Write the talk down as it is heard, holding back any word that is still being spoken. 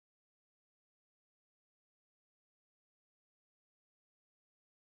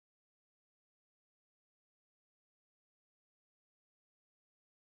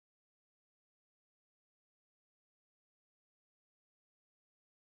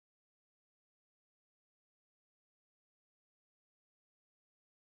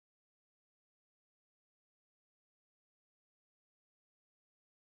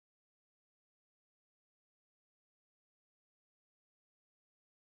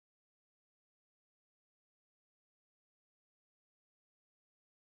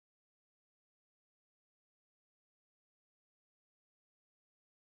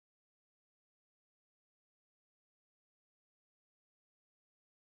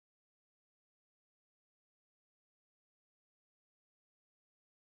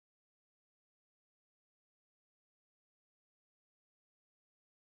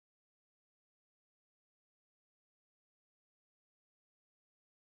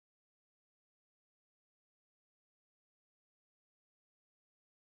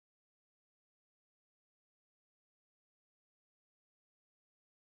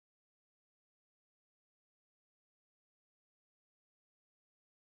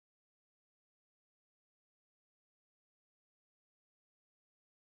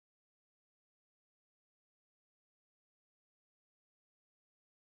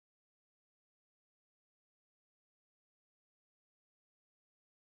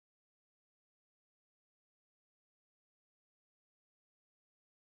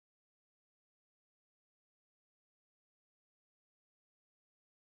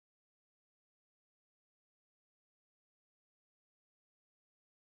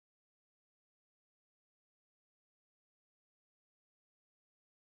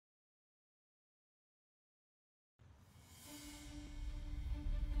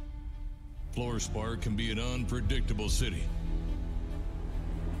Fluorspar can be an unpredictable city.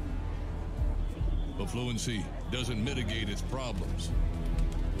 Affluency doesn't mitigate its problems.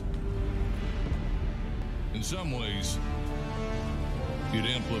 In some ways, it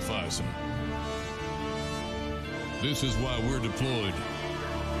amplifies them. This is why we're deployed.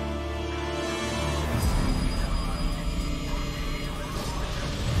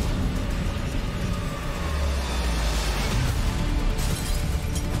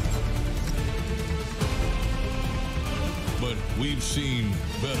 But we've seen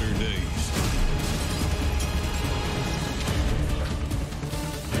better days.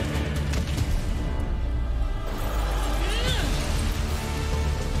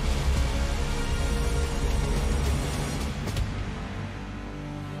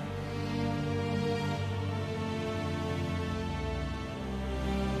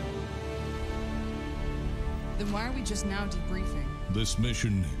 Then why are we just now debriefing? This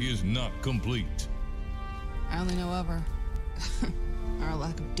mission is not complete. I only know of her. Our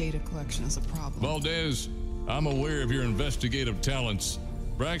lack of data collection is a problem. Valdez, I'm aware of your investigative talents.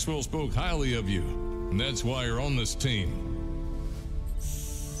 Braxwell spoke highly of you, and that's why you're on this team.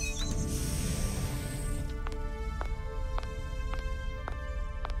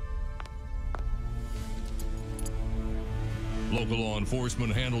 Local law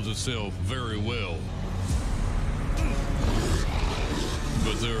enforcement handles itself very well.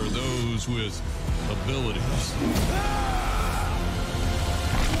 But there are those with abilities.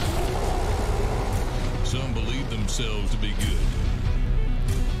 Some believe themselves to be good.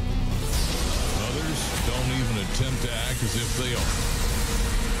 Others don't even attempt to act as if they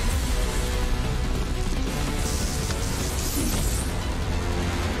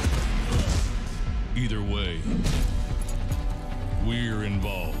are. Either way, we're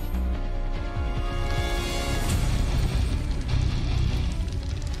involved.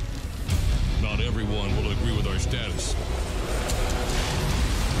 Not everyone will agree with our status.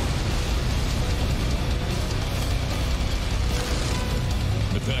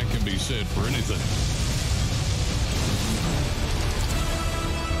 But that can be said for anything.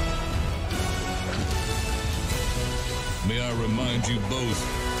 May I remind you both,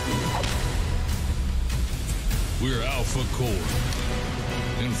 we're Alphacore,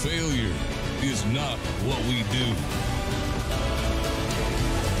 and failure is not what we do.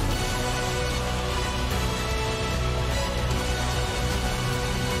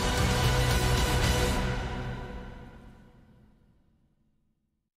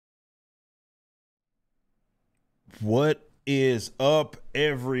 What is up,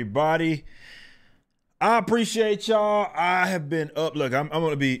 everybody? I appreciate y'all. I have been up. Look, I'm going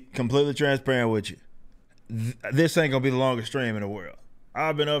to be completely transparent with you. This ain't going to be the longest stream in the world.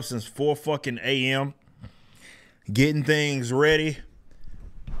 I've been up since 4 fucking a.m. getting things ready.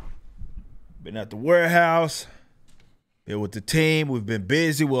 Been at the warehouse. Been with the team. We've been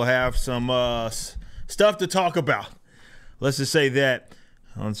busy. We'll have some stuff to talk about. Let's just say that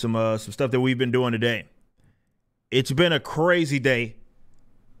on some stuff that we've been doing today. It's been a crazy day.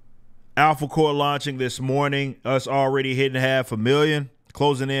 Alphacore launching this morning. Us already hitting 500,000.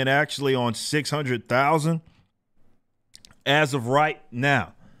 Closing in actually on 600,000 as of right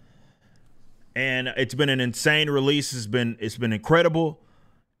now. And it's been an insane release. It's been incredible.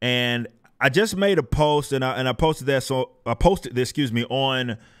 And I just made a post and I posted that. So I posted this,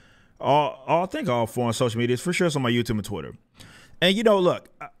 on I think all foreign social media. For sure it's on my YouTube and Twitter. And look,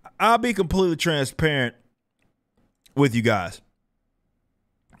 I'll be completely transparent with you guys.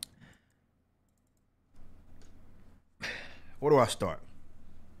 Where do I start?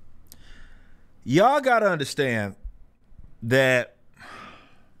 Y'all got to understand that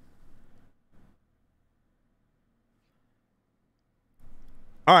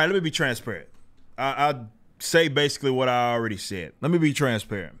all right, let me be transparent. I'll say basically what I already said. Let me be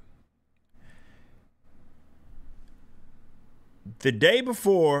transparent. The day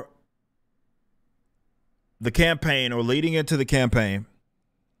before the campaign or leading into the campaign,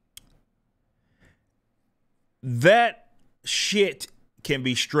 that shit can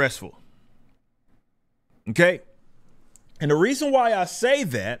be stressful. Okay? And the reason why I say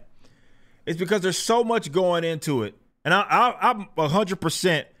that is because there's so much going into it. And I'm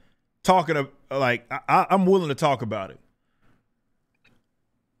 100% talking I'm willing to talk about it.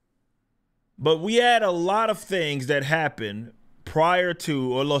 But we had a lot of things that happened prior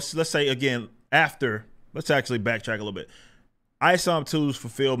to, or let's say again, after. Let's actually backtrack a little bit. ISOM 2's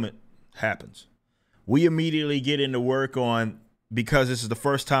fulfillment happens. We immediately get into work on, because this is the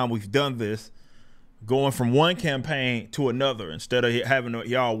first time we've done this, going from one campaign to another. Instead of having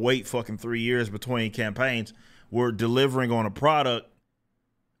y'all wait fucking 3 years between campaigns, we're delivering on a product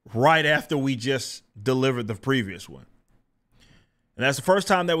right after we just delivered the previous one. And that's the first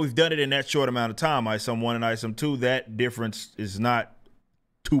time that we've done it in that short amount of time. ISOM 1 and ISOM 2, that difference is not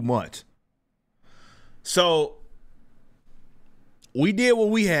too much. So we did what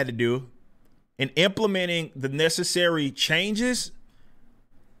we had to do in implementing the necessary changes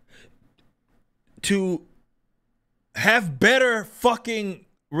to have better fucking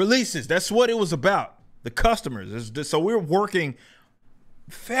releases. That's what it was about. The customers. So we're working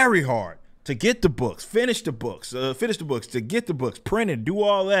very hard to get the books, finish the books, to get the books printed, do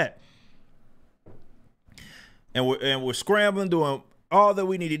all that. And we're scrambling, doing all that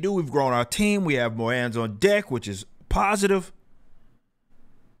we need to do. We've grown our team. We have more hands on deck, which is positive.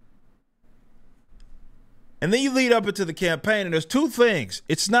 And then you lead up into the campaign, and there's two things.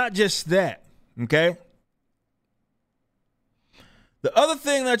 It's not just that, okay? The other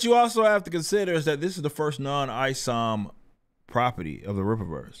thing that you also have to consider is that this is the first non-ISOM property of the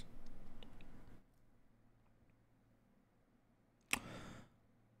Rippaverse.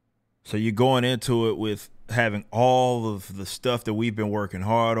 So you're going into it with having all of the stuff that we've been working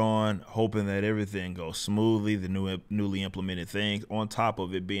hard on, hoping that everything goes smoothly, the newly implemented things, on top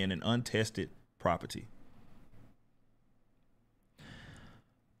of it being an untested property.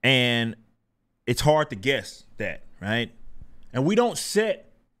 And it's hard to guess that, right? And we're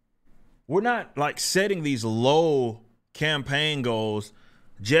not like setting these low campaign goals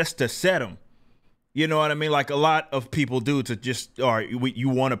just to set them. You know what I mean? Like a lot of people do, to just, all right, you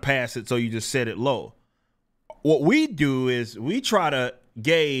want to pass it, so you just set it low. What we do is we try to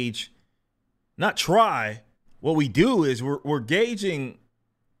gauge, not try, what we do is we're gauging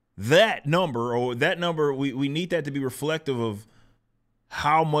that number, or that number, we need that to be reflective of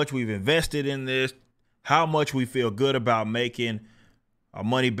how much we've invested in this, how much we feel good about making our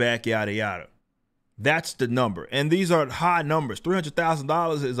money back, yada, yada. That's the number. And these are high numbers.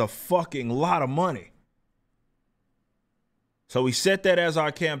 $300,000 is a fucking lot of money. So we set that as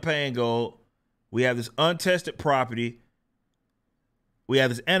our campaign goal. We have this untested property. We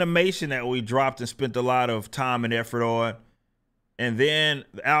have this animation that we dropped and spent a lot of time and effort on. And then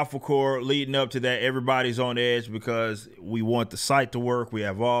the Alphacore, leading up to that, everybody's on edge because we want the site to work. We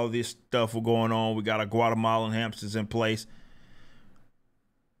have all this stuff going on. We got our Guatemalan hamsters in place.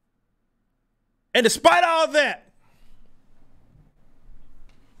 And despite all that,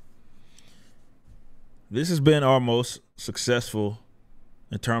 this has been our most successful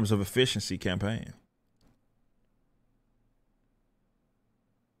in terms of efficiency campaign.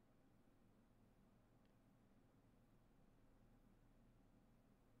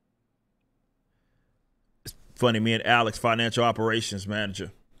 It's funny, me and Alex, financial operations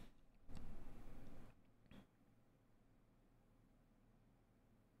manager,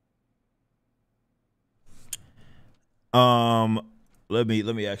 let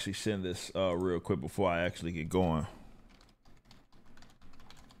me actually send this real quick before I actually get going.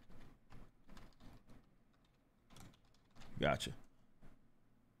 Gotcha.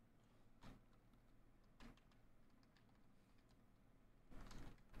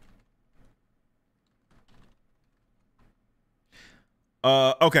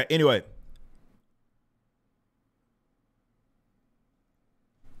 Okay, anyway.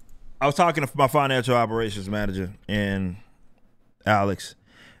 I was talking to my financial operations manager and Alex,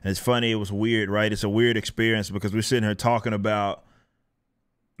 and it's funny, it was weird, right? It's a weird experience because we're sitting here talking about,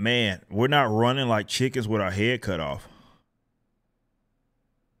 man, we're not running like chickens with our head cut off.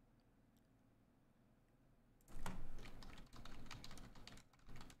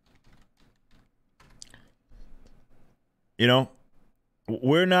 You know,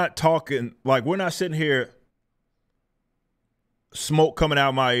 we're not talking, like, we're not sitting here, smoke coming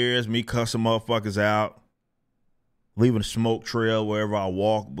out my ears, me cussing motherfuckers out, leaving a smoke trail wherever I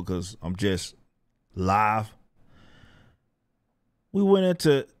walk because I'm just live. We went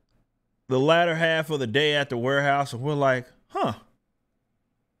into the latter half of the day at the warehouse and we're like, huh.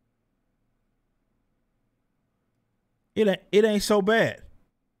 It ain't so bad.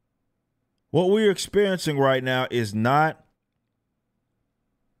 What we're experiencing right now is not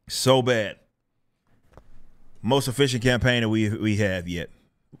so bad. Most efficient campaign that we have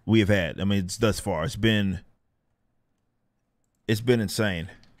had. I mean, it's thus far. It's been insane.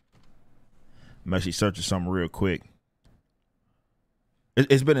 I'm actually searching something real quick.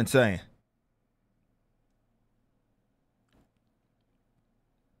 It's been insane.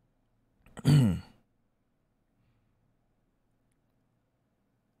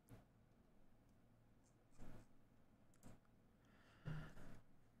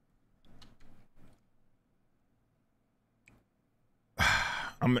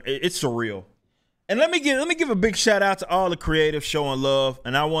 It's surreal. And let me give a big shout out to all the creatives showing love.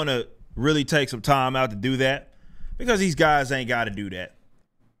 And I want to really take some time out to do that because these guys ain't got to do that.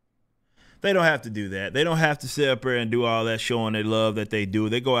 They don't have to do that. They don't have to sit up there and do all that showing their love that they do.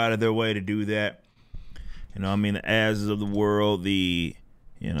 They go out of their way to do that. You know, I mean, the Azes of the world,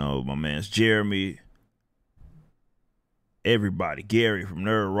 my man's Jeremy, everybody, Gary from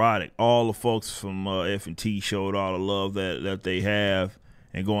Neurotic, all the folks from F&T showed all the love that they have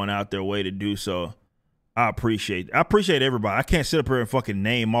and going out their way to do so. I appreciate everybody. I can't sit up here and fucking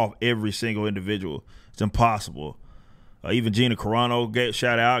name off every single individual. It's impossible. Even Gina Carano gave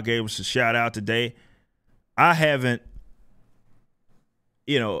us a shout out today. I haven't,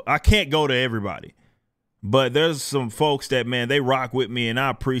 I can't go to everybody. But there's some folks that, man, they rock with me, and I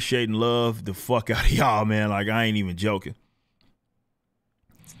appreciate and love the fuck out of y'all, man. Like, I ain't even joking.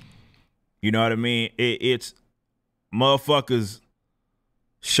 You know what I mean? It's motherfuckers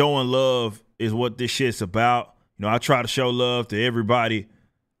showing love is what this shit's about. You know, I try to show love to everybody.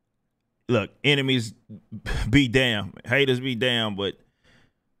 Look, enemies be damned, haters be damned, but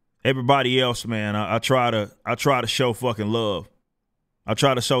everybody else, man, I try to show fucking love. I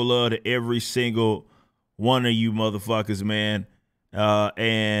try to show love to every single one of you motherfuckers, man.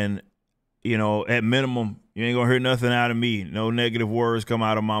 And at minimum, you ain't gonna hear nothing out of me. No negative words come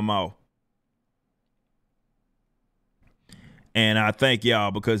out of my mouth. And I thank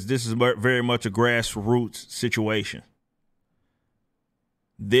y'all because this is very much a grassroots situation.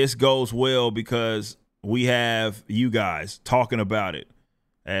 This goes well because we have you guys talking about it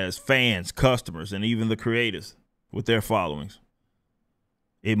as fans, customers, and even the creators with their followings.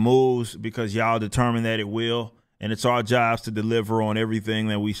 It moves because y'all determine that it will, and it's our jobs to deliver on everything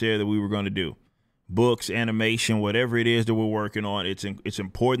that we said that we were going to do. Books, animation, whatever it is that we're working on, it's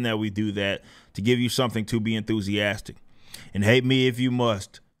important that we do that to give you something to be enthusiastic. And hate me if you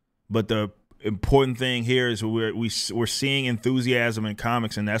must, but the important thing here is we're seeing enthusiasm in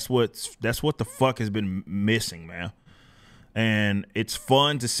comics, and that's what the fuck has been missing, man. And it's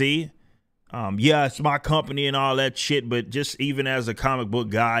fun to see. Yeah, it's my company and all that shit, but just even as a comic book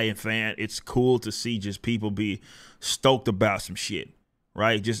guy and fan, it's cool to see just people be stoked about some shit,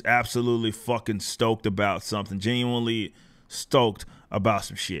 right? Just absolutely fucking stoked about something, genuinely stoked about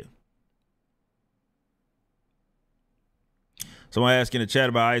some shit. Someone asking in the chat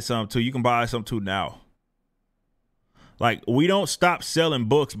about Ice 2. You can buy Ice 2 now. Like, we don't stop selling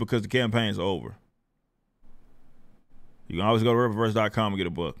books because the campaign's over. You can always go to riververse.com and get a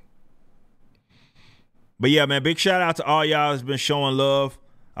book. But yeah, man, big shout out to all y'all that's been showing love.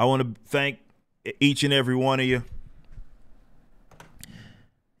 I want to thank each and every one of you.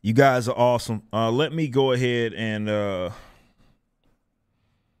 You guys are awesome. Let me go ahead and I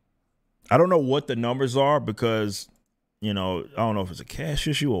don't know what the numbers are because I don't know if it's a cash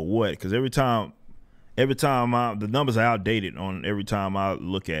issue or what, because every time the numbers are outdated on every time I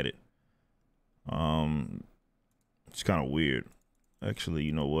look at it. It's kind of weird. Actually,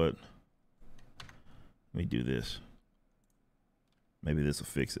 you know what? Let me do this. Maybe this will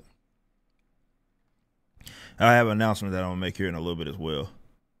fix it. I have an announcement that I'm going to make here in a little bit as well.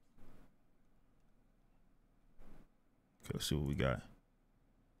 Okay, let's see what we got.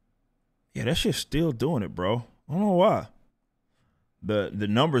 Yeah, that shit's still doing it, bro. I don't know why. The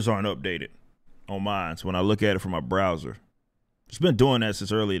numbers aren't updated on mine. So when I look at it from my browser, it's been doing that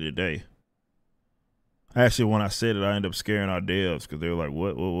since earlier today. Actually, when I said it, I ended up scaring our devs because they were like,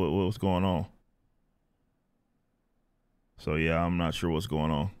 what's going on? So yeah, I'm not sure what's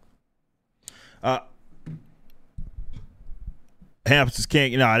going on. Hamsters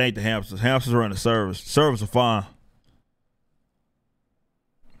can't, no, it ain't the hamsters. Hamsters are in the servers. Servers are fine.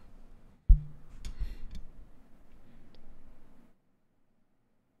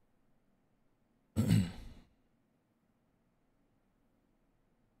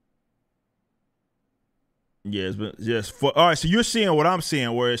 Yeah, it's been just for all right. So you're seeing what I'm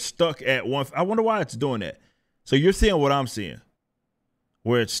seeing, where it's stuck at one. I wonder why it's doing that. So you're seeing what I'm seeing,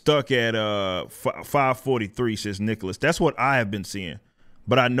 where it's stuck at 543. Says Nicholas. That's what I have been seeing,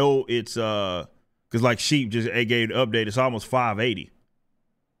 but I know it's because like Sheep just gave the update. It's almost 580.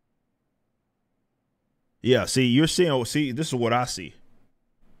 Yeah. See, you're seeing. See, this is what I see.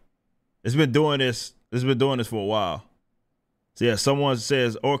 It's been doing this. It's been doing this for a while. So yeah, someone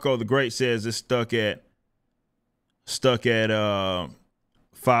says Orko the Great says it's stuck at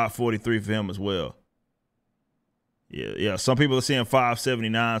 543 for him as well. Yeah. Some people are seeing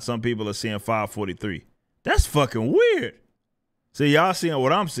 579. Some people are seeing 543. That's fucking weird. See, y'all seeing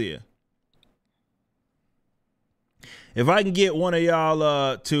what I'm seeing. If I can get one of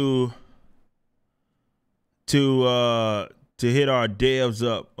y'all to to hit our devs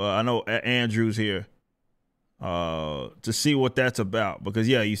up. I know Andrew's here to see what that's about. Because,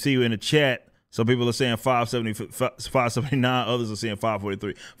 yeah, you see in the chat, some people are saying 579, others are saying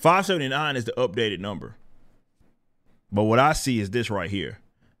 543. 579 is the updated number. But what I see is this right here.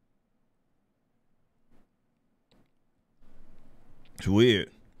 It's weird.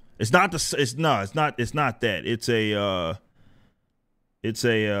 It's not the. It's not that. It's a.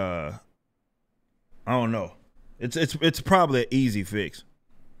 I don't know. It's probably an easy fix.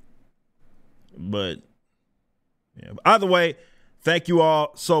 But yeah. Either way, thank you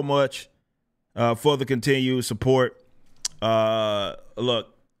all so much for the continued support.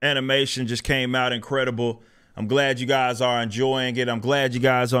 Look, animation just came out incredible. I'm glad you guys are enjoying it. I'm glad you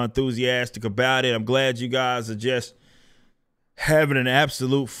guys are enthusiastic about it. I'm glad you guys are just having an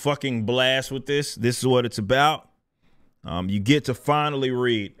absolute fucking blast with this. This is what it's about. You get to finally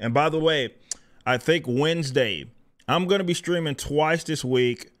read. And by the way, I think Wednesday, I'm going to be streaming twice this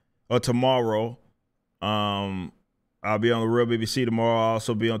week or tomorrow. I'll be on the Real BBC tomorrow. I'll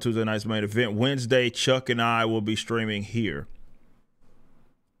also be on Tuesday night's main event. Wednesday, Chuck and I will be streaming here.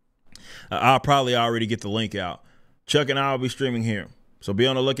 I'll probably already get the link out. Chuck and I will be streaming here. So be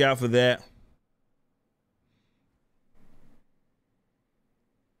on the lookout for that.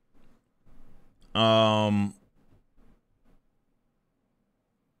 On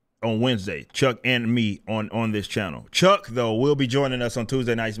Wednesday, Chuck and me on this channel. Chuck, though, will be joining us on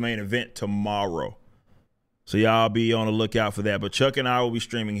Tuesday night's main event tomorrow. So y'all be on the lookout for that. But Chuck and I will be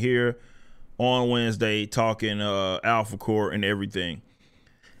streaming here on Wednesday, talking Alphacore and everything.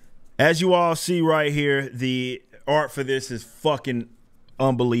 As you all see right here, the art for this is fucking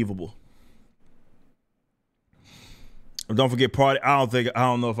unbelievable. Don't forget party. I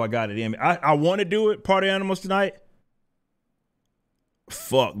don't know if I got it in me. I want to do it, Party Animals tonight.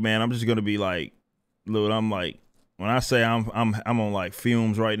 Fuck, man. I'm just gonna be like, look, I'm like, when I say I'm on like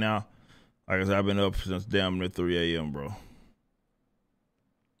fumes right now. Like I said, I've been up since damn near 3 a.m., bro.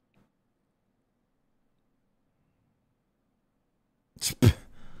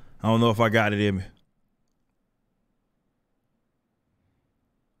 I don't know if I got it in me.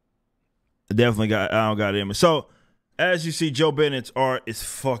 I don't got it in me. So, as you see, Joe Bennett's art is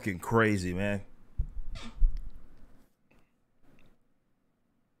fucking crazy, man.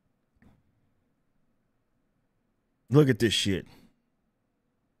 Look at this shit.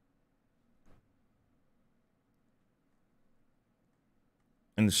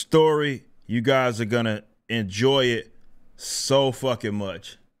 And the story, you guys are going to enjoy it so fucking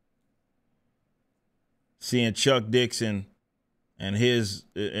much. Seeing Chuck Dixon and his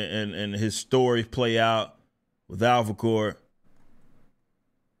story play out with Alphacore,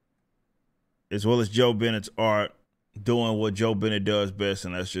 as well as Joe Bennett's art doing what Joe Bennett does best,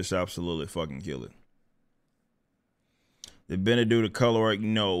 and that's just absolutely fucking kill it. Did Bennett do the color work?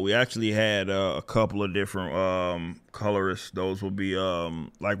 No, we actually had a couple of different colorists. Those will be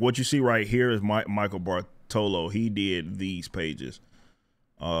like what you see right here is Michael Bartolo. He did these pages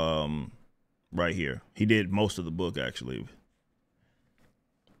right here. He did most of the book, actually.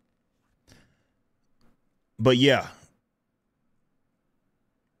 But yeah,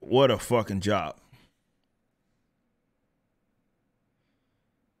 what a fucking job.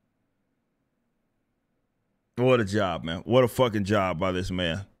 What a job, man. What a fucking job by this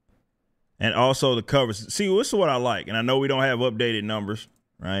man. And also the covers. See, this is what I like. And I know we don't have updated numbers,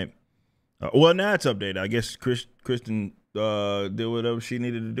 right? Well, now it's updated. I guess Kristen did whatever she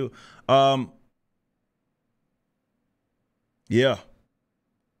needed to do. Yeah.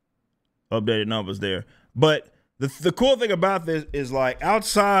 Updated numbers there. But the cool thing about this is, like,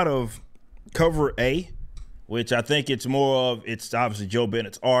 outside of cover A, which I think it's more of, it's obviously Joe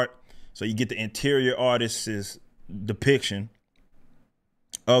Bennett's art. So you get the interior artist's depiction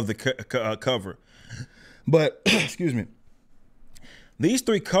of the cover. But, excuse me, these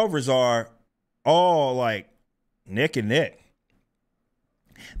three covers are all like neck and neck.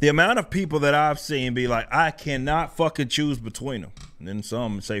 The amount of people that I've seen be like, I cannot fucking choose between them. And then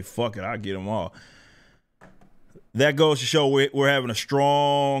some say, fuck it, I get them all. That goes to show we're having a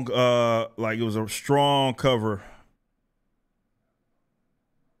strong, like it was a strong cover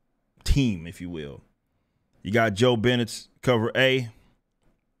team, if you will. You got Joe Bennett's cover A,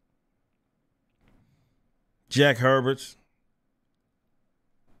 Jack Herbert's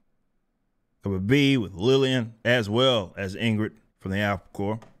cover B with Lillian, as well as Ingrid from the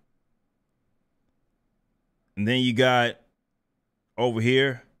Alphacore. And then you got over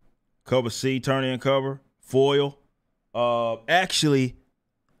here cover C, turn-in cover, foil. Actually,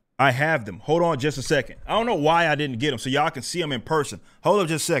 I have them. Hold on just a second. I don't know why I didn't get them, so y'all can see them in person. Hold up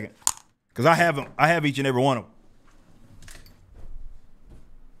just a second. Because I have them. I have each and every one of them.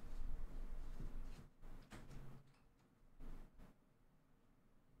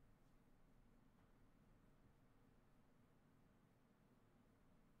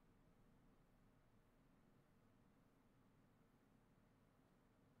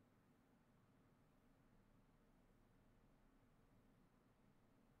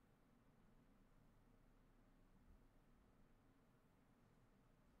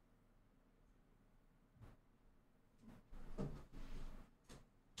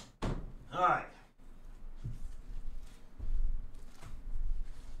 All right.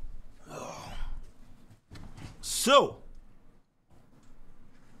 So,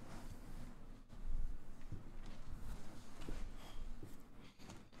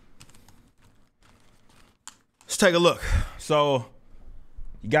 let's take a look. So,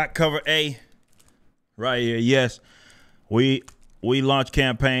 you got cover A right here. Yes, we launch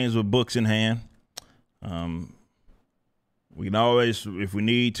campaigns with books in hand. We can always, if we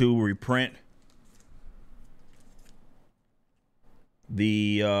need to, reprint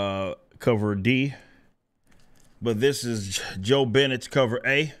the cover D. But this is Joe Bennett's cover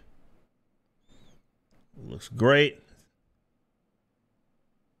A. Looks great.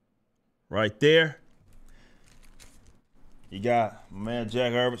 Right there. You got my man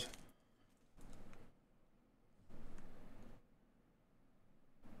Jack Herbert's.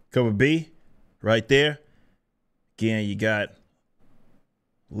 Cover B, right there. Again, you got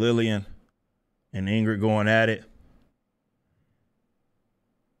Lillian and Ingrid going at it.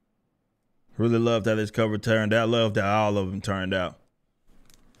 Really loved how this cover turned out. Loved how all of them turned out.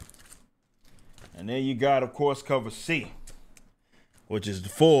 And then you got, of course, cover C, which is the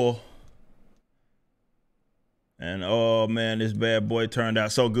full. And oh man, this bad boy turned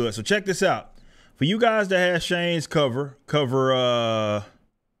out so good. So check this out. For you guys that had Shane's cover,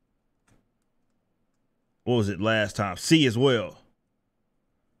 what was it last time? C as well.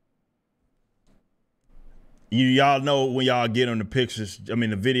 Y'all know when y'all get on the pictures, I mean,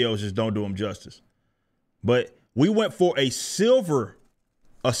 the videos just don't do them justice. But we went for a silver,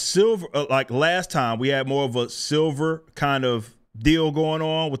 like last time, we had more of a silver kind of deal going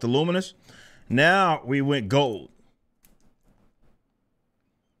on with the luminous. Now we went gold.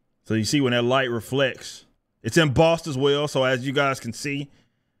 So you see when that light reflects, it's embossed as well. So as you guys can see,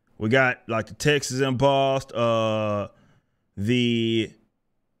 we got like the text is embossed, like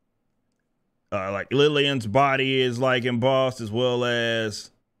Lillian's body is like embossed, as well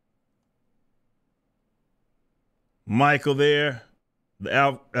as Michael there.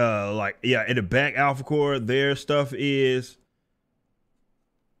 The in the back Alphacore, their stuff is,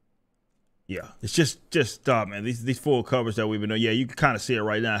 yeah, it's just man. These full covers that we've been doing, yeah, you can kind of see it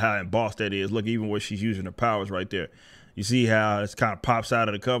right now how embossed that is. Look, even where she's using her powers right there. You see how it kind of pops out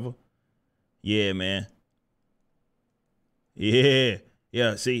of the cover? Yeah, man. Yeah.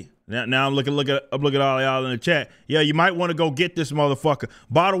 See, now I'm looking at all y'all in the chat. Yeah, you might want to go get this motherfucker.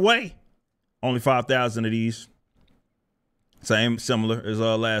 By the way, only 5,000 of these. Similar as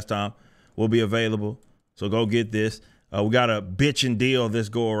last time, will be available. So go get this. We got a bitchin' deal this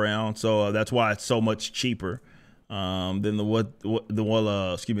go around, so that's why it's so much cheaper than the one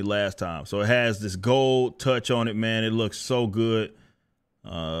last time. So it has this gold touch on it, man. It looks so good.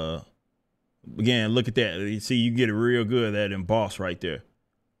 Again, look at that. You see, you get it real good, that emboss right there.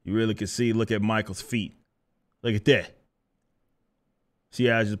 You really can see. Look at Michael's feet. Look at that. See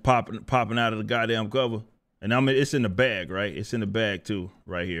how it's just popping out of the goddamn cover. And I mean, it's in the bag, right? It's in the bag too,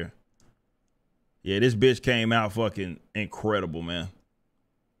 right here. Yeah, this bitch came out fucking incredible, man.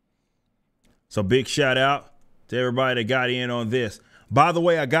 So big shout out to everybody that got in on this. By the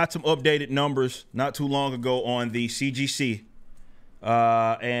way, I got some updated numbers not too long ago on the CGC.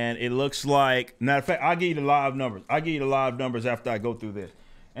 And it looks like, matter of fact, I'll give you the live numbers. I'll give you the live numbers after I go through this.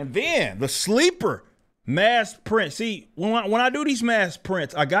 And then the sleeper mass print. See, when I do these mass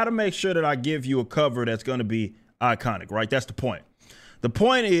prints, I got to make sure that I give you a cover that's going to be iconic, right? That's the point. The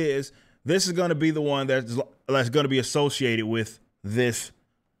point is, this is going to be the one that's going to be associated with this,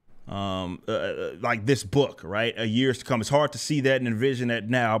 like this book, right? Years to come. It's hard to see that and envision that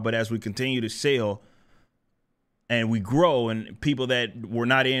now, but as we continue to sell and we grow, and people that were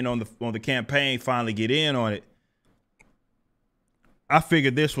not in on the campaign finally get in on it, I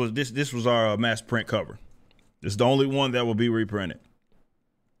figured this was our mass print cover. It's the only one that will be reprinted,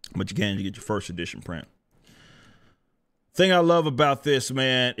 but you can get your first edition print. Thing I love about this,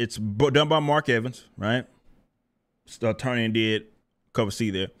 man, it's done by Mark Evans, right? Turning did cover C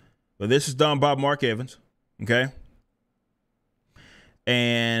there, but this is done by Mark Evans, okay?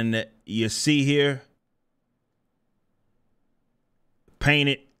 And you see here,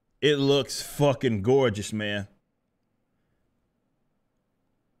 painted. It looks fucking gorgeous, man.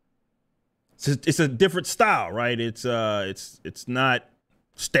 It's a different style, right? It's not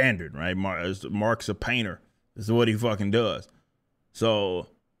standard, right? Mark's a painter. This is what he fucking does. So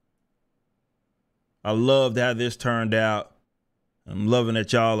I loved how this turned out. I'm loving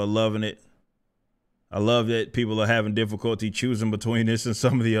that y'all are loving it. I love that people are having difficulty choosing between this and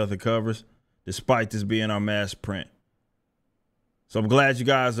some of the other covers, despite this being our mass print. So I'm glad you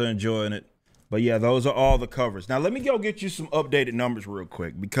guys are enjoying it. But yeah, those are all the covers. Now let me go get you some updated numbers real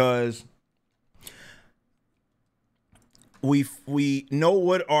quick, because we know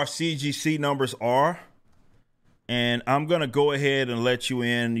what our CGC numbers are, and I'm gonna go ahead and let you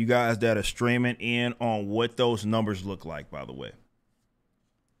in, you guys that are streaming, in on what those numbers look like. By the way,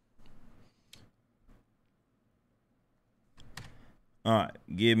 all right,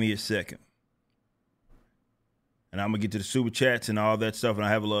 give me a second, and I'm gonna get to the super chats and all that stuff, and I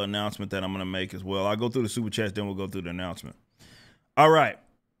have a little announcement that I'm gonna make as well. I'll go through the super chats, then we'll go through the announcement. All right.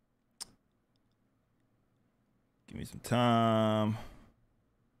 Give me some time.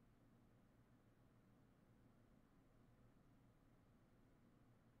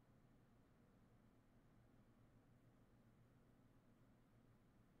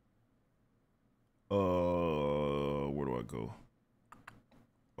 Where do I go?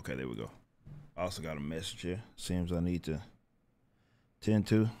 Okay, there we go. I also got a message here. Seems I need to tend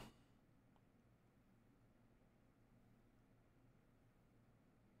to.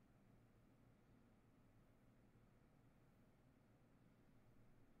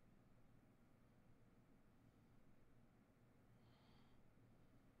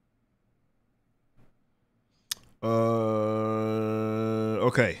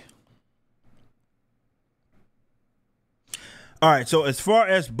 Okay. All right, so as far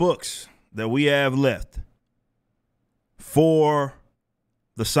as books that we have left for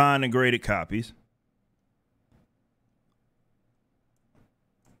the signed and graded copies,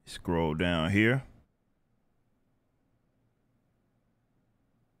 scroll down here.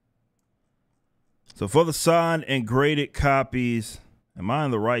 So for the signed and graded copies, am I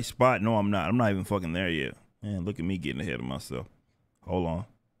in the right spot? No, I'm not. I'm not even fucking there yet. Man, look at me getting ahead of myself. Hold on.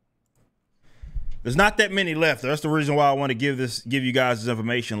 There's not that many left. That's the reason why I want to give you guys this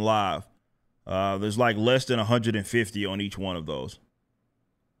information live. There's like less than 150 on each one of those.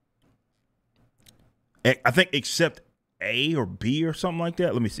 I think except A or B or something like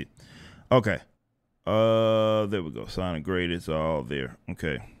that. Let me see. Okay. There we go. Sign and grade. It's all there.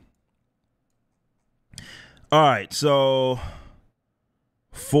 Okay. All right. So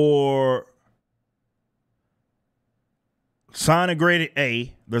for sign and graded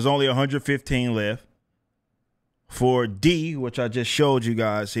A, there's only 115 left. For D, which I just showed you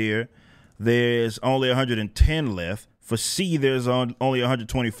guys here, there's only 110 left. For C, there's only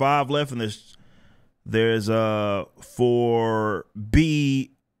 125 left, and there's for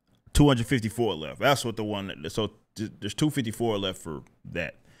B 254 left. That's what the one. So there's 254 left for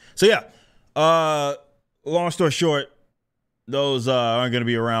that. So yeah, long story short, those aren't going to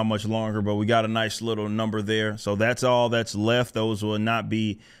be around much longer, but we got a nice little number there. So that's all that's left. Those will not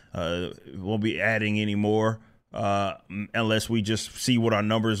be, won't be adding anymore unless we just see what our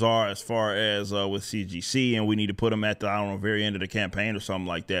numbers are as far as with CGC, and we need to put them at the, I don't know, very end of the campaign or something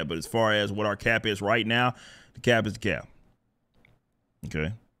like that. But as far as what our cap is right now, the cap is the cap.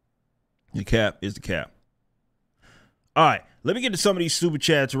 Okay. The cap is the cap. All right. Let me get to some of these super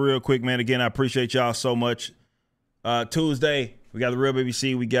chats real quick, man. Again, I appreciate y'all so much. Tuesday, we got the Real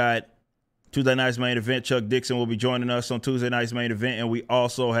BBC. We got Tuesday night's main event. Chuck Dixon will be joining us on Tuesday night's main event. And we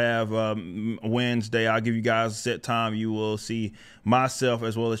also have Wednesday. I'll give you guys a set time. You will see myself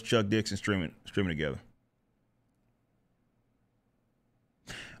as well as Chuck Dixon streaming together.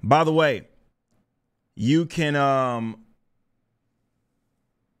 By the way, you can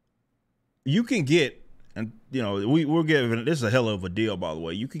get, and you know, we're giving, this is a hell of a deal, by the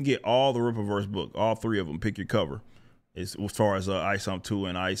way. You can get all the Rippaverse book, all three of them. Pick your cover. As far as ISOM 2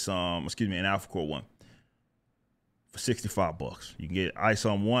 and and Alphacore 1 for $65. You can get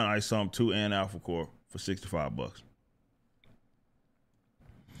ISOM 1, ISOM 2, and Alphacore for $65.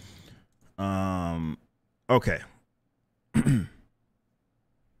 Okay.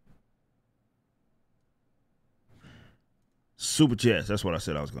 Super chats. That's what I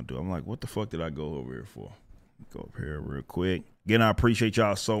said I was going to do. I'm like, what the fuck did I go over here for? Go up here real quick. Again, I appreciate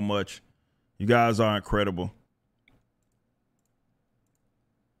y'all so much. You guys are incredible.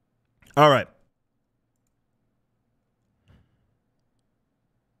 All right.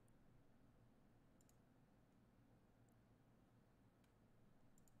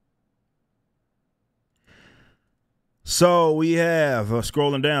 So we have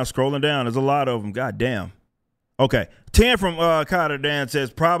scrolling down. There's a lot of them. God damn. Okay. 10 from Carter Dan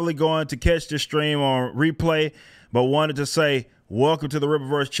says, probably going to catch this stream on replay, but wanted to say welcome to the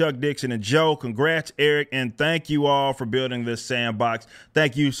Rippaverse, Chuck Dixon and Joe. Congrats, Eric, and thank you all for building this sandbox.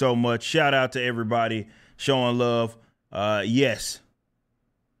 Thank you so much. Shout out to everybody showing love. Yes,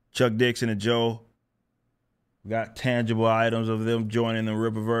 Chuck Dixon and Joe. We got tangible items of them joining the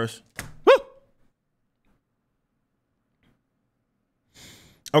Rippaverse. Woo!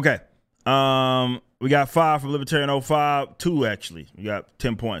 Okay. We got 5 from Libertarian 05. 2 actually. We got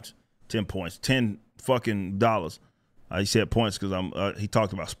 10 points. 10 points. $10 fucking dollars. He said points because he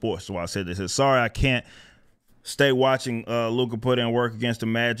talked about sports. So I said this. He said, sorry, I can't stay watching Luka put in work against the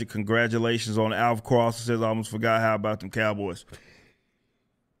Magic. Congratulations on the Alphacore. Also says I almost forgot how about them Cowboys.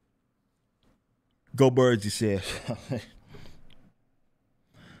 Go Birds, he says.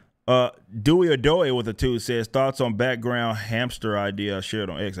 Dewey Adoye with a 2 says, thoughts on background hamster idea shared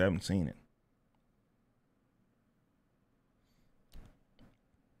on X. I haven't seen it.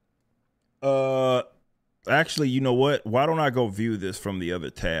 Actually, you know what? Why don't I go view this from the other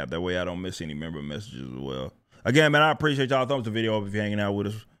tab? That way I don't miss any member messages as well. Again, man, I appreciate y'all. Thumbs the video up if you're hanging out with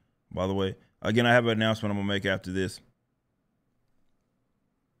us, by the way. Again, I have an announcement I'm going to make after this.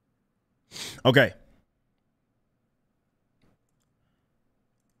 Okay.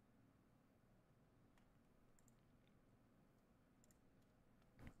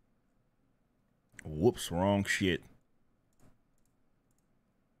 Whoops, wrong shit.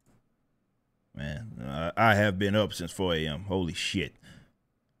 Man, I have been up since 4 a.m. Holy shit.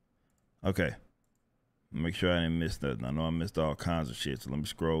 Okay. Make sure I didn't miss nothing. I know I missed all kinds of shit. So let me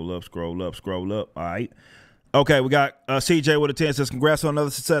scroll up. All right. Okay, we got CJ with a 10 says, congrats on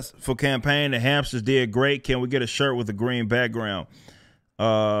another successful campaign. The Hamsters did great. Can we get a shirt with a green background?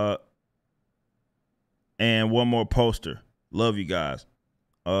 And one more poster. Love you guys.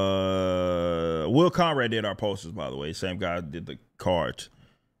 Will Conrad did our posters, by the way. Same guy did the cards.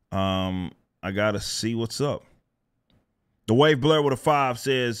 I gotta see what's up. The Wave Blur with a 5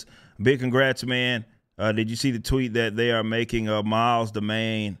 says, big congrats, man. Did you see the tweet that they are making Miles the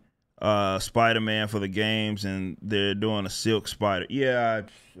main Spider-Man for the games, and they're doing a Silk Spider? Yeah,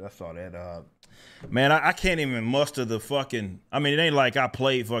 I saw that. Man, I can't even muster the fucking. I mean, it ain't like I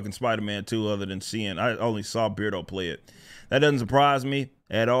played fucking Spider-Man 2 other than seeing. I only saw Beardo play it. That doesn't surprise me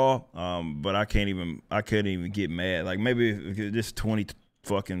at all. But I couldn't even get mad. Like maybe if this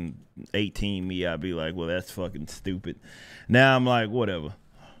 2018 me, I'd be like, well, that's fucking stupid. Now I'm like, whatever.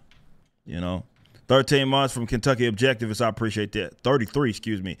 You know. 13 months from Kentucky Objectivist. I appreciate that. 33,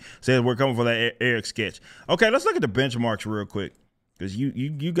 excuse me. Says we're coming for that Eric sketch. Okay, let's look at the benchmarks real quick. Because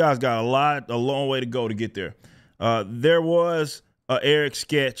you guys got a long way to go to get there. There was a Eric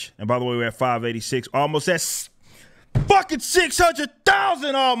sketch, and by the way, we're at 586, almost at fucking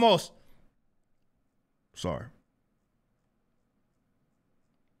 600,000 almost. Sorry.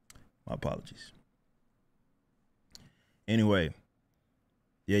 My apologies. Anyway,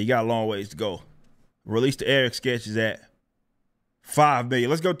 yeah, you got a long ways to go. Release the Eric sketch is at 5 million.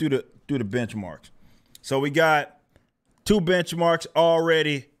 Let's go through the benchmarks. So we got 2 benchmarks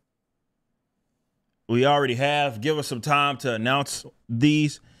already. We already have. Give us some time to announce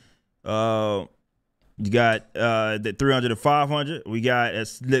these. You got the 300 and 500. We got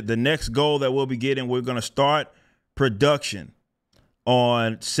the next goal that we'll be getting. We're going to start production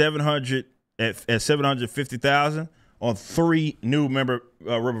on 700 at 750,000 on 3 new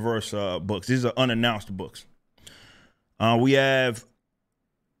Riververse books. These are unannounced books. We have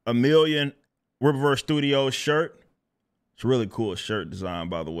a million Riververse Studios shirt. It's a really cool shirt design,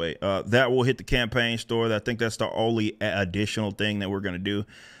 by the way. That will hit the campaign store. I think that's the only additional thing that we're going to do.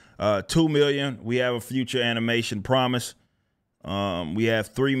 2 million, we have a future animation promise. We have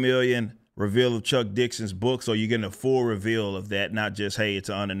 3 million reveal of Chuck Dixon's book, so you're getting a full reveal of that, not just, hey, it's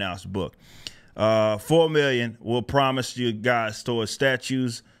an unannounced book. 4 million, we'll promise you guys towards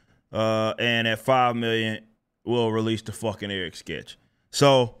statues. And at 5 million, we'll release the fucking Eric sketch.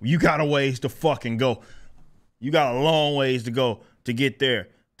 So you got a ways to fucking go. You got a long ways to go to get there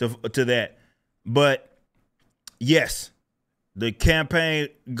to that. But yes, the campaign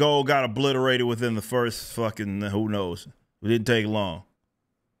goal got obliterated within the first fucking, who knows. It didn't take long.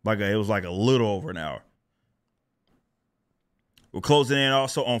 It was like a little over an hour. We're closing in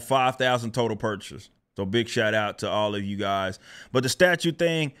also on 5,000 total purchases. So big shout out to all of you guys. But the statue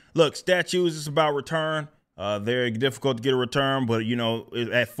thing, look, statues is about return. Very difficult to get a return, but you know,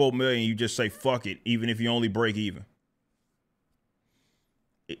 at 4 million, you just say fuck it, even if you only break even.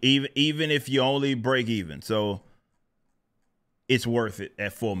 Even if you only break even. So it's worth it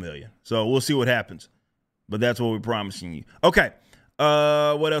at 4 million. So we'll see what happens. But that's what we're promising you. Okay.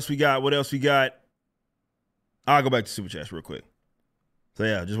 What else we got? I'll go back to Super Chats real quick. So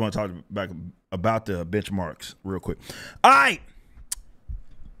yeah, I just want to talk about the benchmarks real quick. All right.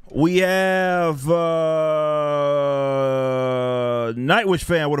 We have Nightwish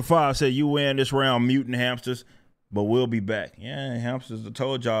fan with a 5 said, you win this round, mutant hamsters, but we'll be back. Yeah, hamsters, I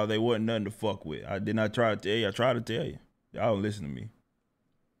told y'all they wasn't nothing to fuck with. I did not try to tell you. I tried to tell you. Y'all don't listen to me.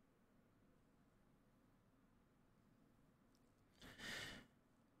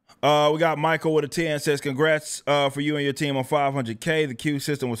 We got Michael with a 10, says, congrats for you and your team on 500K. The Q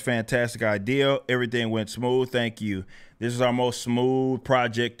system was fantastic idea. Everything went smooth. Thank you. This is our most smooth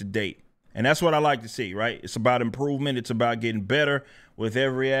project to date. And that's what I like to see, right? It's about improvement. It's about getting better with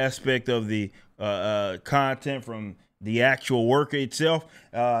every aspect of the content, from the actual work itself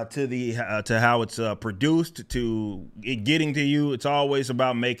to how it's produced, to it getting to you. It's always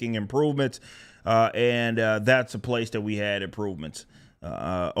about making improvements, and that's a place that we had improvements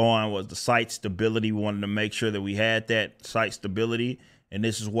on, was the site stability. We wanted to make sure that we had that site stability, and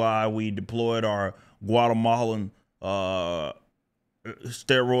this is why we deployed our Guatemalan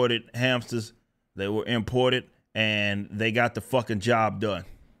steroided hamsters. They were imported, and they got the fucking job done.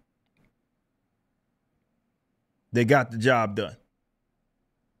 They got the job done.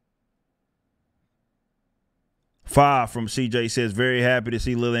 5 from CJ says, very happy to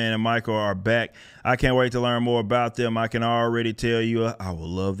see Lillian and Michael are back. I can't wait to learn more about them. I can already tell you I will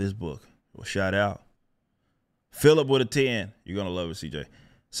love this book. Well, shout out. Philip with a 10. You're going to love it, CJ.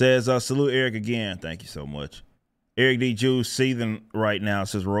 Says, salute Eric again. Thank you so much. Eric D. Jews seething right now,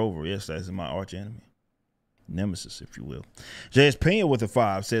 says Rover. Yes, that's my arch enemy. Nemesis, if you will. J.S. Pena with a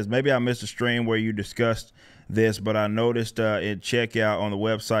 5 says, maybe I missed a stream where you discussed this, but I noticed in checkout on the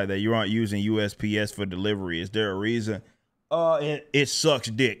website that you aren't using USPS for delivery. Is there a reason? It sucks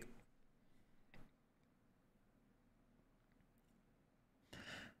dick.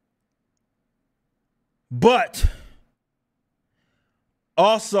 But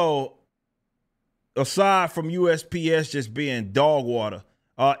also, aside from USPS just being dog water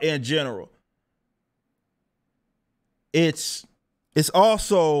in general, it's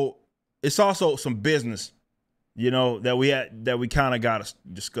also some business, that we kind of got to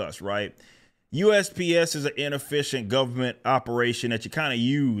discuss, right? USPS is an inefficient government operation that you kind of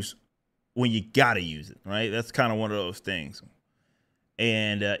use when you got to use it, right? That's kind of one of those things.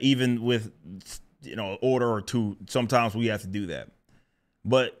 And even with, order or two, sometimes we have to do that.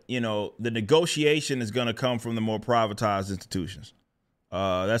 But, the negotiation is going to come from the more privatized institutions.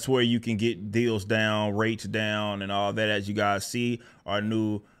 That's where you can get deals down, rates down, and all that. As you guys see, our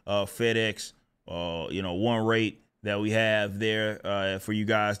new FedEx, one rate that we have there for you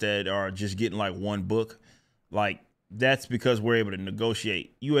guys that are just getting like one book. Like, that's because we're able to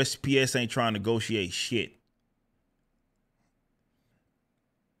negotiate. USPS ain't trying to negotiate shit.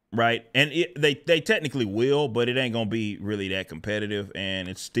 Right? And they technically will, but it ain't going to be really that competitive. And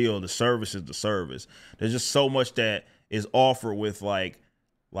it's still, the service is the service. There's just so much that is offered with like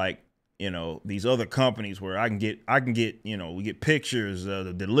these other companies where I can get we get pictures of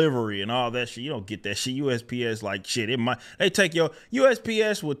the delivery and all that shit. You don't get that shit. USPS, like, shit,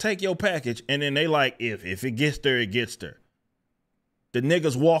 USPS will take your package, and then they like, if it gets there, it gets there. The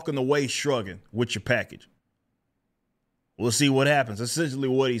niggas walking away shrugging with your package. We'll see what happens. Essentially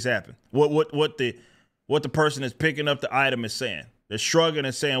what happened. What the person that's picking up the item is saying. They're shrugging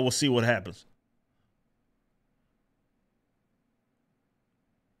and saying, we'll see what happens.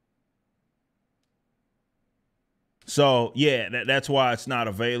 So, yeah, that's why it's not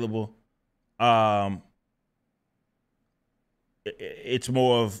available. It's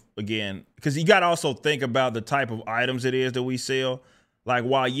more of, again, because you got to also think about the type of items it is that we sell. Like,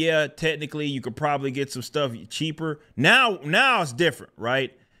 while, yeah, technically you could probably get some stuff cheaper. Now it's different,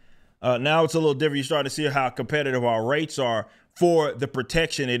 right? Now it's a little different. You start to see how competitive our rates are for the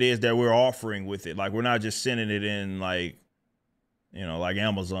protection it is that we're offering with it. Like, we're not just sending it in like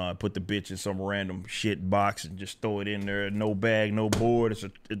Amazon, put the bitch in some random shit box and just throw it in there. No bag, no board.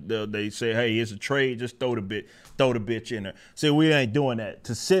 They say, hey, it's a trade. Just throw the bitch in there. See, we ain't doing that.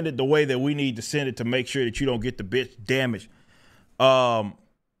 To send it the way that we need to send it to make sure that you don't get the bitch damaged.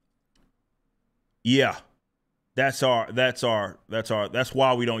 Yeah, that's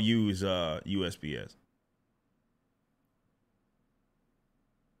why we don't use USPS.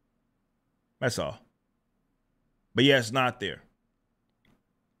 That's all. But yeah, it's not there.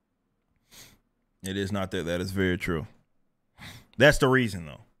 It is not there. That is very true. That's the reason,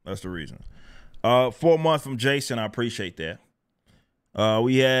 though. That's the reason. 4 months from Jason. I appreciate that.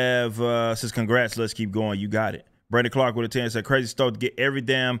 We have says, congrats. Let's keep going. You got it. Brandon Clark with a 10 said, crazy stoked to get every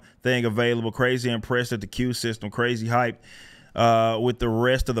damn thing available. Crazy impressed at the Q system. Crazy hype with the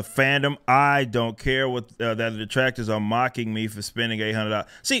rest of the fandom. I don't care what that the detractors are mocking me for spending $800.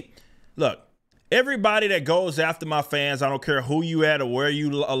 See, look, everybody that goes after my fans, I don't care who you at or where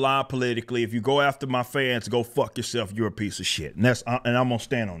you align politically. If you go after my fans, go fuck yourself. You're a piece of shit. And I'm going to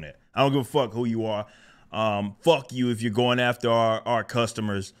stand on that. I don't give a fuck who you are. Fuck you if you're going after our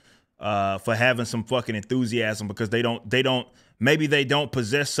customers for having some fucking enthusiasm, because they don't maybe they don't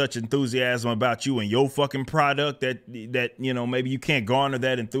possess such enthusiasm about you and your fucking product that maybe you can't garner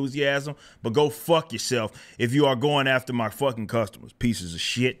that enthusiasm. But go fuck yourself if you are going after my fucking customers, pieces of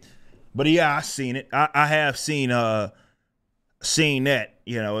shit. But yeah, I seen it. I have seen that.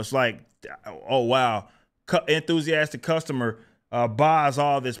 It's like, oh wow, enthusiastic customer buys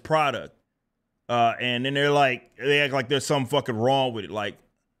all this product, and then they act like there's something fucking wrong with it. Like,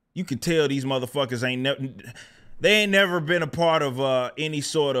 you can tell these motherfuckers ain't never been a part of any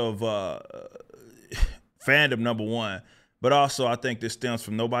sort of fandom, number one. But also, I think this stems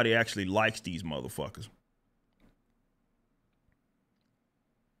from nobody actually likes these motherfuckers.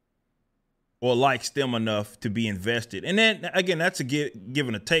 Or likes them enough to be invested. And then, again, that's a give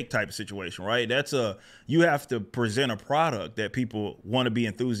and a take type of situation, right? You have to present a product that people want to be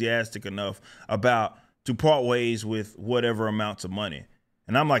enthusiastic enough about to part ways with whatever amounts of money.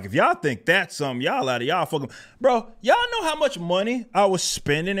 And I'm like, if y'all think that's something, y'all out of y'all fucking... Bro, y'all know how much money I was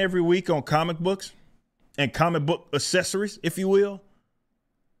spending every week on comic books and comic book accessories, if you will?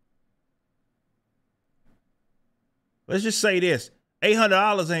 Let's just say this.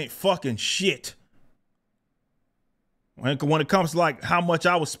 $800 ain't fucking shit. When it comes to like how much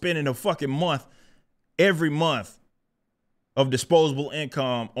I was spending a fucking month, every month of disposable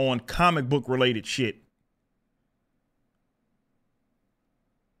income on comic book related shit.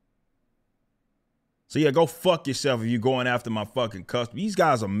 So yeah, go fuck yourself if you're going after my fucking customer. These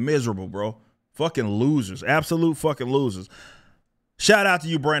guys are miserable, bro. Fucking losers. Absolute fucking losers. Shout out to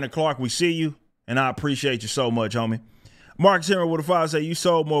you, Brandon Clark. We see you, and I appreciate you so much, homie. Marcus Henry with a 5 say you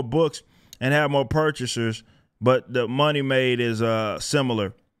sold more books and have more purchasers, but the money made is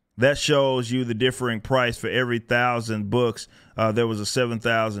similar. That shows you the differing price for every 1,000 books. There was a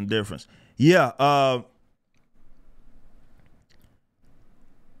 7,000 difference. Yeah.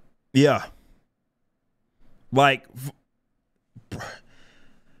 Yeah. Like,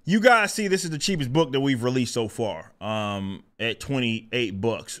 you guys see, this is the cheapest book that we've released so far, at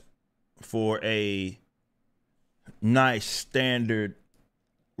 $28 for a nice standard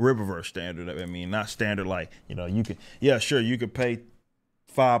Riververse standard. I mean, not standard like, you could, yeah, sure, you could pay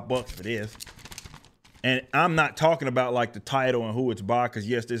 $5 for this. And I'm not talking about like the title and who it's by, because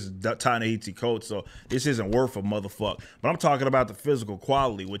yes, this is Ta-Nehisi Coates, so this isn't worth a motherfucker. But I'm talking about the physical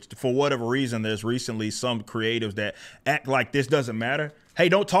quality, which for whatever reason, there's recently some creatives that act like this doesn't matter. Hey,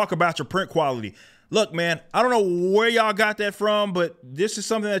 don't talk about your print quality. Look, man, I don't know where y'all got that from, but this is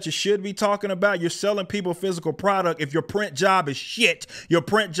something that you should be talking about. You're selling people physical product. If your print job is shit, your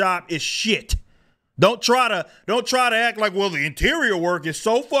print job is shit. Don't try to act like, well, the interior work is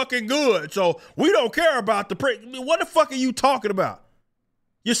so fucking good, so we don't care about the print. I mean, what the fuck are you talking about?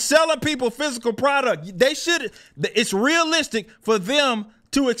 You're selling people physical product. It's realistic for them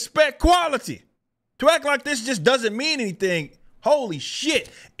to expect quality. To act like this just doesn't mean anything. Holy shit.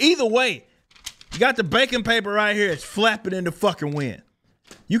 Either way, you got the baking paper right here. It's flapping in the fucking wind.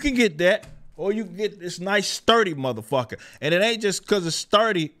 You can get that, or you can get this nice sturdy motherfucker. And it ain't just because it's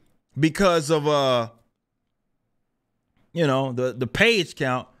sturdy because of the page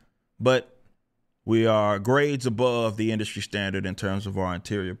count, but we are grades above the industry standard in terms of our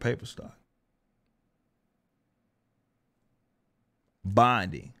interior paper stock.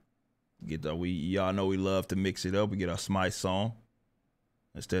 Binding. Y'all know we love to mix it up. We get our Smythe song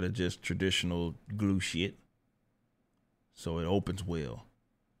instead of just traditional glue shit. So it opens well.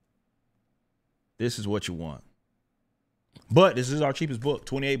 This is what you want. But this is our cheapest book,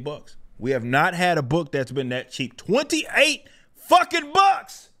 $28. We have not had a book that's been that cheap. 28 fucking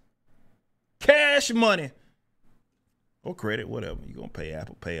bucks. Cash money. Or credit, whatever. You're going to pay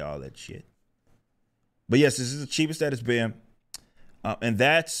Apple, pay all that shit. But yes, this is the cheapest that it's been. And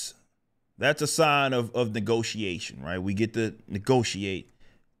that's a sign of negotiation, right? We get to negotiate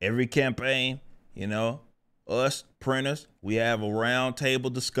every campaign, us printers, we have a round table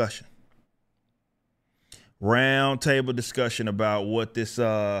discussion. Round table discussion about what this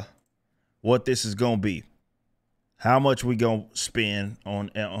is gonna be, how much we gonna spend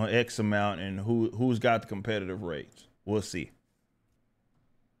on X amount, and who's got the competitive rates. We'll see.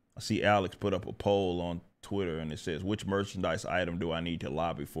 I see Alex put up a poll on Twitter, and it says, which merchandise item do I need to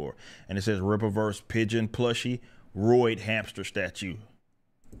lobby for? And it says Rippaverse pigeon plushie, Royd hamster statue.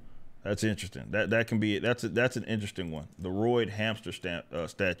 That's interesting. That can be that's an interesting one. The Royd hamster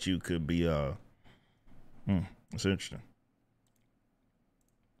statue could be that's interesting.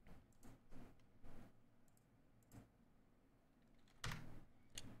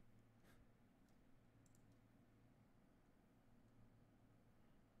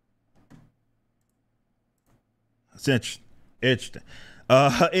 It's interesting.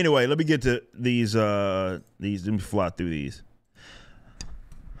 Anyway, let me get to these. Let me fly through these.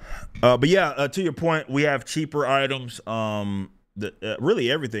 But yeah, to your point, we have cheaper items.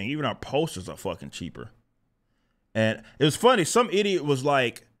 Really everything, even our posters are fucking cheaper. And it was funny. Some idiot was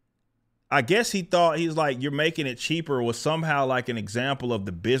like, I guess he thought, he's like, you're making it cheaper was somehow like an example of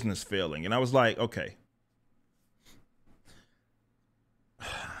the business failing. And I was like, okay.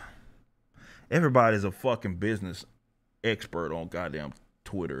 Everybody's a fucking business expert on goddamn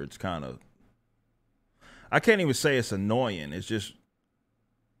Twitter. It's kind of, I can't even say it's annoying. It's just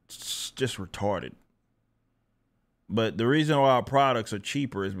retarded. But the reason why our products are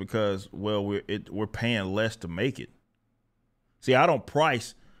cheaper is because, well, we're paying less to make it. See, I don't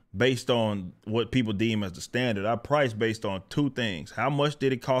price based on what people deem as the standard. I price based on two things. How much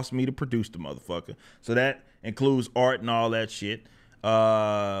did it cost me to produce the motherfucker? So that includes art and all that shit.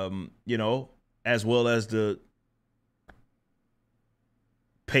 You know, as well as the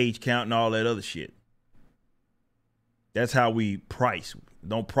page count and all that other shit. That's how we price.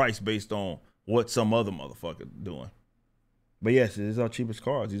 Don't price based on what some other motherfucker doing. But yes, this is our cheapest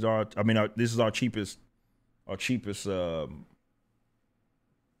cards. These are, this is our cheapest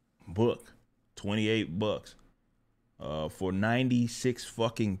book, $28 for 96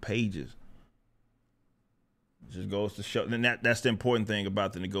 fucking pages. It just goes to show, and that's the important thing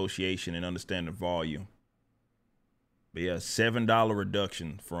about the negotiation and understanding volume. But yeah, $7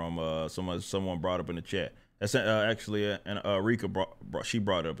 reduction from someone brought up in the chat. That's actually Rika she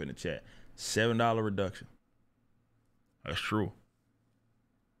brought it up in the chat. $7 reduction. That's true.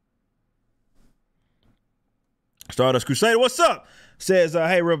 Stardust Crusader, what's up? Says,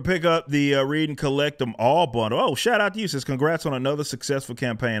 hey, Ripper, pick up the Read and Collect Them All bundle. Oh, shout out to you. Says, congrats on another successful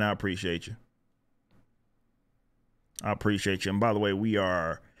campaign. I appreciate you. I appreciate you. And by the way, we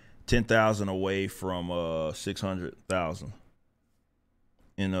are 10,000 away from 600,000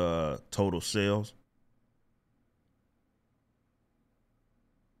 in total sales.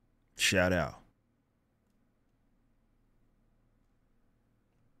 Shout out.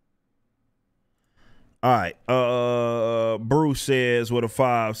 All right. Bruce says, with a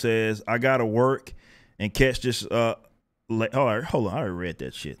 5, says, I gotta work and catch this. All right, hold on. I already read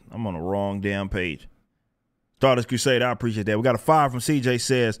that shit. I'm on the wrong damn page. Stardust Crusade, I appreciate that. We got a 5 from CJ,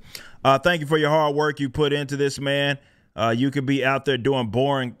 says, thank you for your hard work you put into this, man. You could be out there doing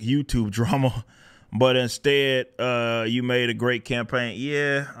boring YouTube drama, but instead, you made a great campaign.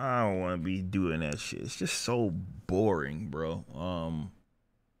 Yeah, I don't want to be doing that shit. It's just so boring, bro.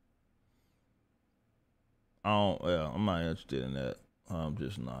 I'm not interested in that. I'm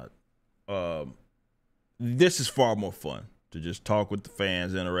just not. This is far more fun to just talk with the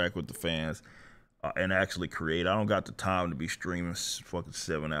fans, interact with the fans, and actually create. I don't got the time to be streaming fucking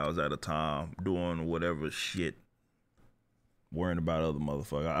 7 hours at a time, doing whatever shit, worrying about other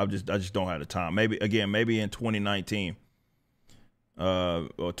motherfuckers. I just don't have the time. Maybe in 2019 or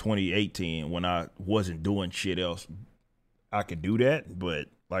 2018 when I wasn't doing shit else, I could do that. But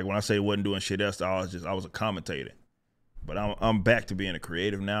like when I say wasn't doing shit else, I was a commentator. But I'm back to being a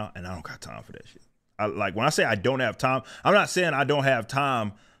creative now, and I don't got time for that shit. Like when I say I don't have time, I'm not saying I don't have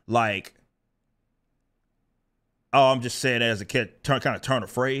time like, oh, I'm just saying as a kid, kind of turn a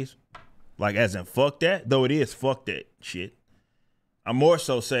phrase. Like as in fuck that, though it is fuck that shit. I'm more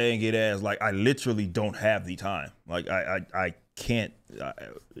so saying it as like I literally don't have the time. Like I can't,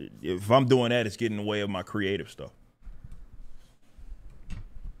 if I'm doing that, it's getting in the way of my creative stuff.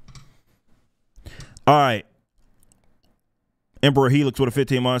 All right. Emperor Helix with a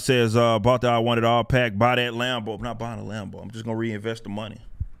 15 month says, bought that I wanted all pack. Buy that Lambo. I'm not buying a Lambo. I'm just going to reinvest the money.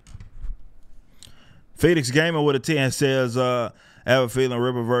 Felix Gamer with a 10 says, I have a feeling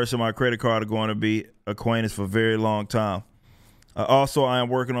Riververse and my credit card are going to be acquaintances for a very long time. Also, I am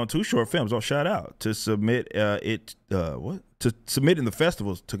working on 2 short films. Oh, shout out to submit to submit in the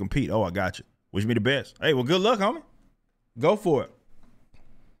festivals to compete. Oh, I got you. Wish me the best. Hey, well, good luck, homie. Go for it.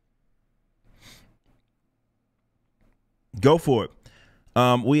 Go for it.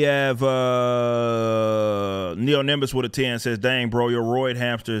 We have Neo Nimbus with a 10 says, dang, bro, your roid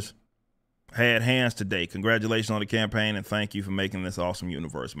hamsters had hands today. Congratulations on the campaign, and thank you for making this awesome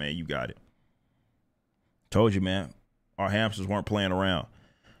universe, man. You got it. Told you, man. Our hamsters weren't playing around.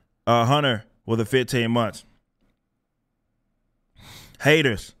 Hunter with a 15 months.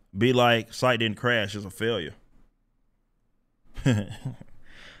 Haters be like, site didn't crash, it's a failure.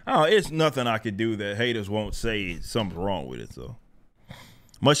 Oh, it's nothing I could do that haters won't say something's wrong with it. So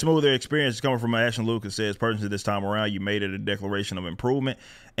much smoother experience coming from Ashton Lucas says, personally this time around, you made it a declaration of improvement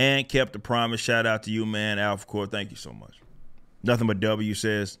and kept the promise. Shout out to you, man. Alphacore, thank you so much. Nothing but W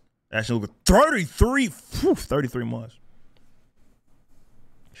says, Ashton Lucas, 33 months.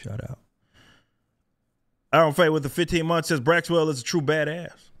 Shout out. Aaron Fay with the 15 months says, Braxwell is a true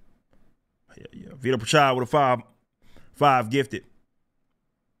badass. Yeah. Vito Prachard with a five gifted.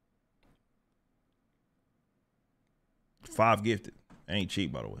 5 gifted. Ain't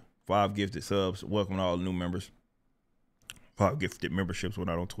cheap, by the way. 5 gifted subs. Welcome to all the new members. 5 gifted memberships when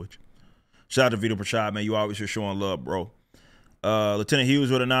I on Twitch. Shout out to Vito Prachard, man. You always here showing love, bro. Lieutenant Hughes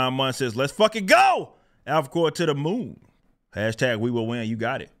with a 9 months says, let's fucking go. Alphacore to the moon. Hashtag we will win. You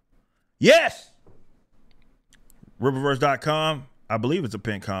got it. Yes. Riververse.com. I believe it's a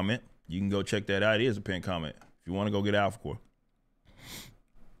pinned comment. You can go check that out. It is a pinned comment. If you want to go get Alphacore.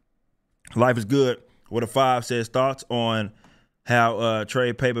 Life is good. What a 5 says thoughts on how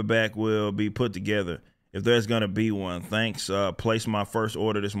trade paperback will be put together. If there's going to be one, thanks. Place my first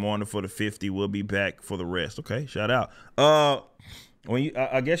order this morning for the 50. We'll be back for the rest. Okay, shout out.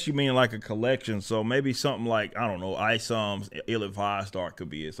 I guess you mean like a collection, so maybe something like, I don't know, Isom's Ill-Advised Art could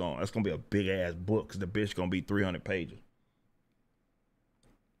be its own. That's going to be a big-ass book because the bitch going to be 300 pages.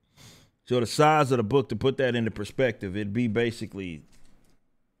 So the size of the book, to put that into perspective, it'd be basically,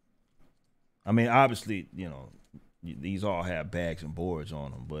 I mean, obviously, you know, these all have bags and boards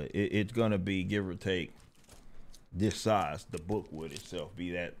on them, but it's going to be, give or take, this size. The book would itself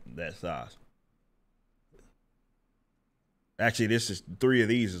be that size. Actually, this is 3 of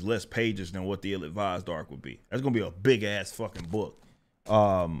these is less pages than what the Ill-Advised Arc would be. That's going to be a big-ass fucking book.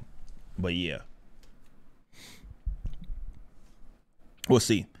 But, yeah. We'll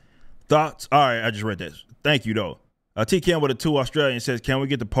see. Thoughts? All right, I just read that. Thank you, though. T. Cam with a 2 Australian says, can we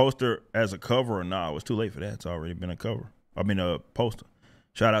get the poster as a cover or not? It's too late for that. It's already been a cover. I mean, a poster.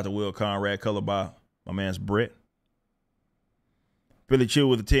 Shout out to Will Conrad, color by my man's Brett. Billy Chew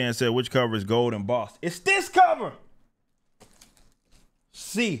with a 10 said, which cover is gold embossed? It's this cover!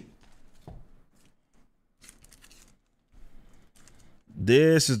 See.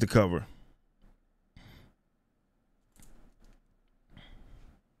 This is the cover.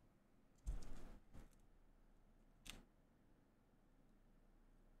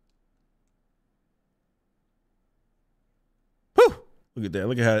 Look at that.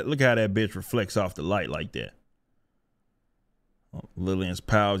 Look how that bitch reflects off the light like that. Oh, Lillian's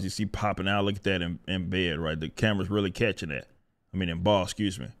pals, you see popping out. Look at that in bed, right? The camera's really catching that. I mean, in ball,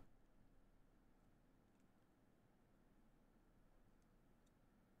 excuse me.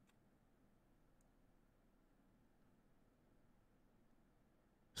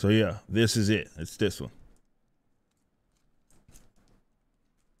 So yeah, this is it. It's this one.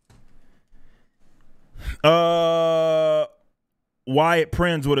 Wyatt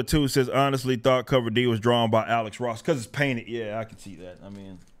Prinz with a 2 says, honestly thought cover D was drawn by Alex Ross because it's painted. Yeah, I can see that. I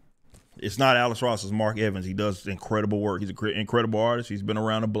mean, it's not Alex Ross, it's Mark Evans. He does incredible work. He's an incredible artist. He's been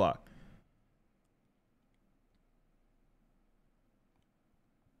around the block.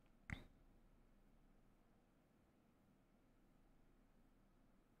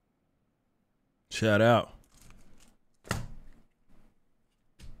 Shout out.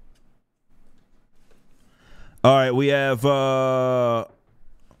 All right, we have Wyatt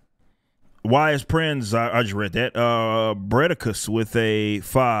Prinz. I just read that. Bredicus with a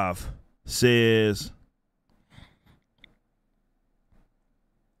 5 says,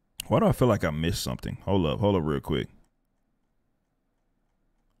 why do I feel like I missed something? Hold up real quick.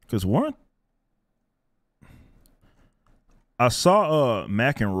 Because I saw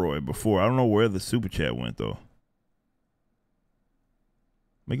McEnroy before. I don't know where the super chat went though.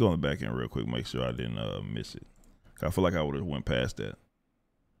 Let me go on the back end real quick, make sure I didn't miss it. I feel like I would have went past that.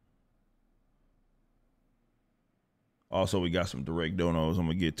 Also, we got some direct donos I'm going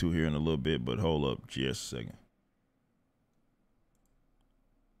to get to here in a little bit, but hold up just a second.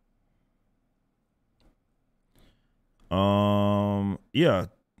 Yeah.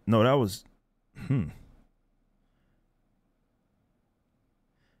 No, that was,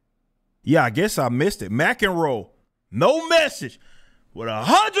 Yeah, I guess I missed it. McEnroe, no message, with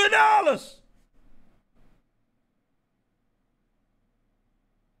 $100.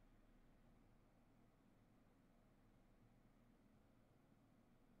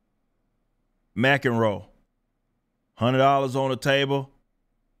 McEnroe, $100 on the table.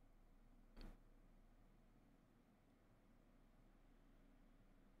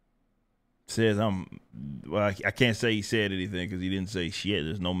 Says well, I can't say he said anything because he didn't say shit.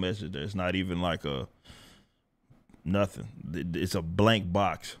 There's no message there. It's not even like a nothing. It's a blank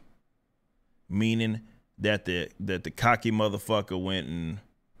box, meaning that the cocky motherfucker went and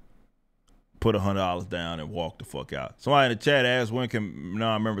put $100 down and walked the fuck out. Somebody in the chat asked, when can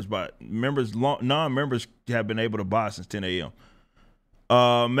non-members buy? Non-members have been able to buy since 10 a.m.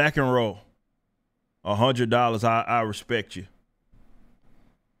 McEnroe, $100. I respect you.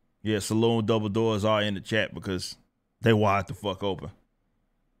 Yeah, Saloon Double Doors are in the chat because they wide the fuck open.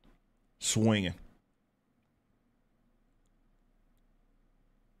 swinging.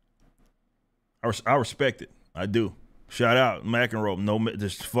 I respect it. I do. Shout out McEnroe. No,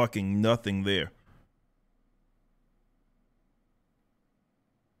 there's fucking nothing there.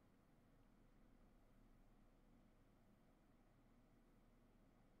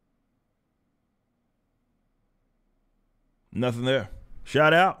 Nothing there.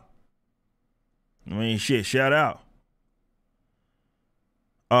 Shout out. I mean, shit, shout out.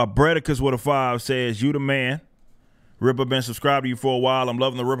 Bredicus with a 5 says, you the man. Ripper, been subscribed to you for a while. I'm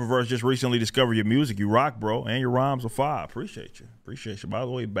loving the Ripperverse. Just recently discovered your music. You rock, bro. And your rhymes are fire. Appreciate you. Appreciate you. By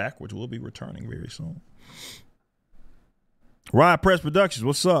the way, backwards. We'll be returning very soon. Riot Press Productions.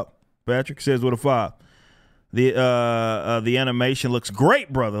 What's up? Patrick says with a 5. The animation looks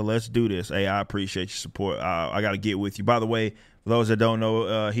great, brother. Let's do this. Hey, I appreciate your support. I got to get with you. By the way, for those that don't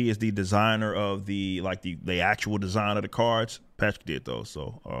know, he is the designer of the actual design of the cards. Patrick did those.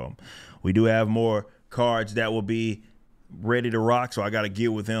 So we do have more cards that will be ready to rock. So I got to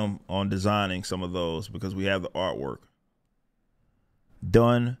get with him on designing some of those because we have the artwork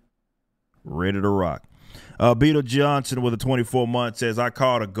done, ready to rock. Beetle Johnson with a 24-month says, I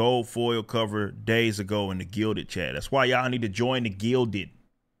caught a gold foil cover days ago in the Gilded chat. That's why y'all need to join the Gilded.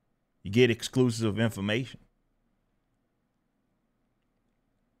 You get exclusive information.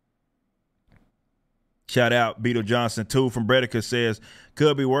 Shout out Beetle Johnson, too, from Bredica says,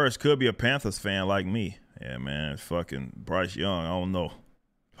 could be worse. Could be a Panthers fan like me. Yeah, man, it's fucking Bryce Young. I don't know.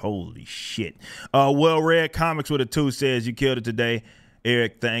 Holy shit. Well-read Comics with a 2 says, you killed it today.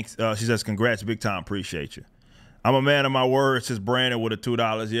 Eric, thanks. She says, congrats, big time. Appreciate you. I'm a man of my word, says Brandon with a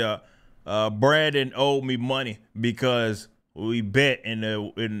 $2. Yeah. Brandon owed me money because we bet in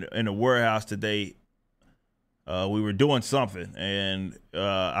the warehouse today. We were doing something, and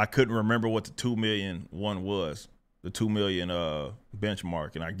I couldn't remember what the 2 million one was, the 2 million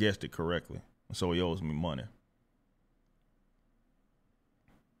benchmark, and I guessed it correctly. So he owes me money.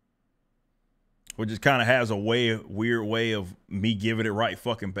 Which just kind of has a weird way of me giving it right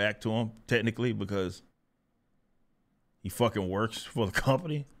fucking back to him, technically, because he fucking works for the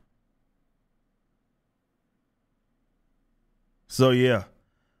company. So, yeah.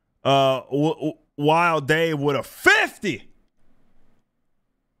 Wild Dave with a 50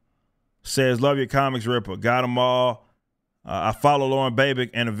 says, love your comics, Ripper. Got them all. I follow Lauren Babick,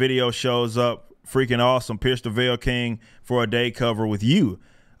 and the video shows up. Freaking awesome. Pierce the Veil King for a day cover with you.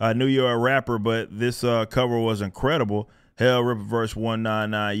 I knew you were a rapper, but this cover was incredible. Hell, Ripperverse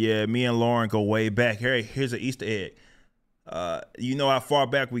 199. Yeah, me and Lauren go way back. Here's an Easter egg. You know how far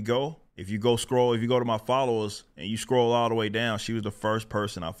back we go? If you go to my followers and you scroll all the way down, she was the first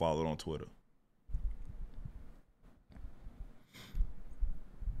person I followed on Twitter.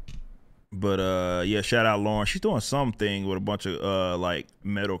 But yeah, shout out Lauren. She's doing something with a bunch of like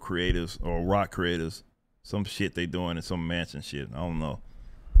metal creators or rock creators. Some shit they doing in some mansion shit. I don't know.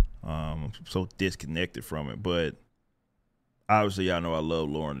 I'm so disconnected from it. But obviously y'all know I love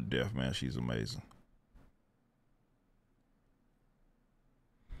Lauren to death, man. She's amazing.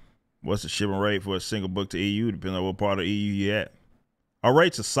 What's the shipping rate for a single book to EU? Depending on what part of EU you at. Our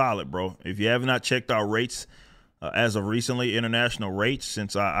rates are solid, bro. If you have not checked our rates as of recently, international rates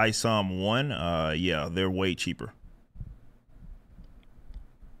since ISOM 1, yeah, they're way cheaper.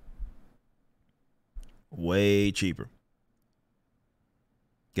 Way cheaper.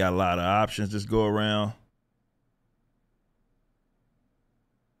 Got a lot of options just go around.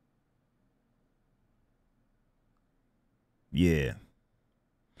 Yeah.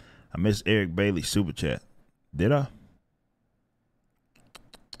 I missed Eric Bailey's super chat. Did I?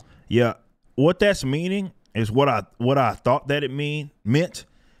 Yeah. What that's meaning is what I thought that it meant,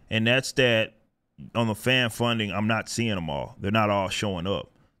 and that's that on the fan funding, I'm not seeing them all. They're not all showing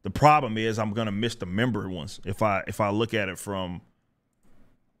up. The problem is I'm gonna miss the member ones if I look at it from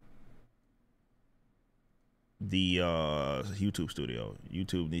the YouTube studio.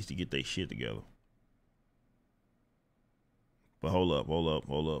 YouTube needs to get their shit together. But hold up.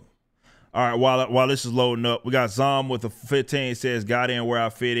 All right, while this is loading up, we got Zom with a 15 says, got in where I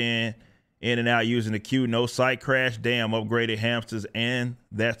fit in and out using the queue. No site crash. Damn, upgraded hamsters and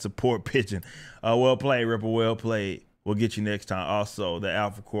that support pigeon. Well played, Ripper. Well played. We'll get you next time. Also, the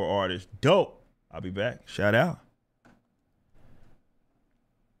Alphacore artist. Dope. I'll be back. Shout out.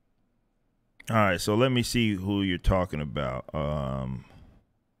 All right, so let me see who you're talking about.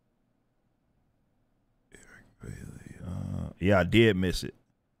 Yeah, I did miss it.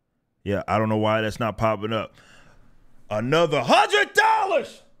 Yeah, I don't know why that's not popping up. Another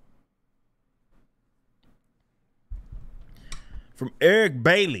 $100 from Eric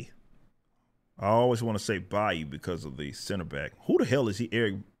Bailey. I always want to say Bayou because of the center back. Who the hell is he?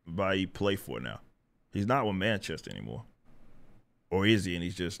 Eric he play for now? He's not with Manchester anymore. Or is he, and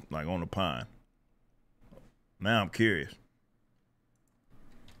he's just like on the pine? Now I'm curious.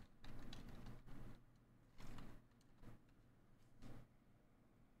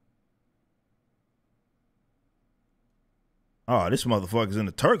 Oh, this motherfucker's in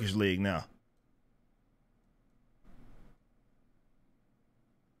the Turkish league now.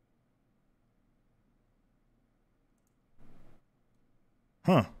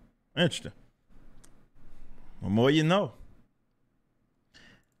 Huh. Interesting. The more you know.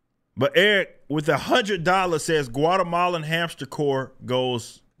 But Eric, with $100, says Guatemalan hamster core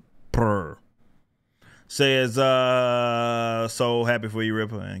goes per. Says, so happy for you,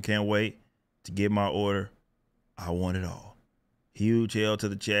 Ripper, and can't wait to get my order. I want it all. Huge L to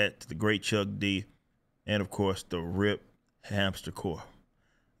the chat, to the great Chuck D, and of course the Rip hamster core.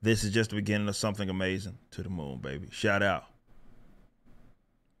 This is just the beginning of something amazing. To the moon, baby. Shout out.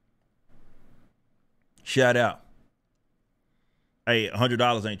 Shout out. Hey,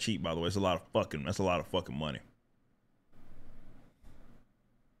 $100 ain't cheap, by the way. It's a lot of fucking. That's a lot of fucking money.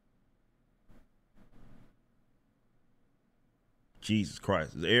 Jesus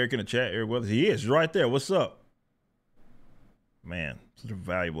Christ. Is Eric in the chat? Eric Weathers? He is. He's right there. What's up? Man, such a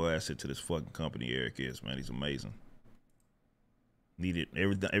valuable asset to this fucking company Eric is, man. He's amazing. Needed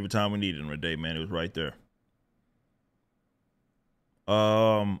every time we needed him today, man. It was right there.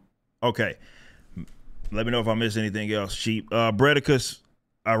 Okay. Let me know if I missed anything else. Cheap. Bredicus,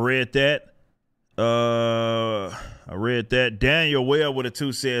 I read that. Daniel Well with a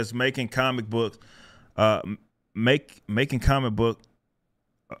 2 says making comic books. Making comic book.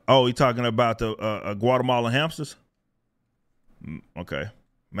 Oh, he talking about the Guatemalan hamsters? Okay,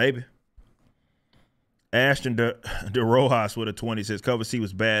 maybe. Ashton de Rojas with a 20 says cover C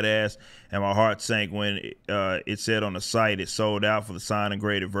was badass, and my heart sank when it said on the site it sold out for the signed and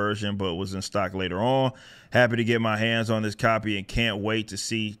graded version, but was in stock later on. Happy to get my hands on this copy and can't wait to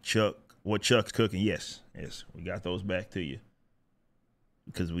see what Chuck's cooking. Yes, we got those back to you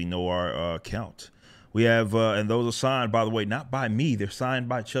because we know our count. We have, and those are signed, by the way, not by me. They're signed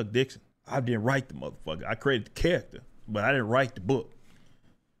by Chuck Dixon. I didn't write the motherfucker. I created the character, but I didn't write the book.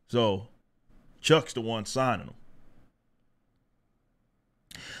 So Chuck's the one signing them.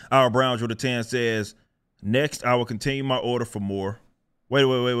 Our Browns with a 10 says, next I will continue my order for more. Wait.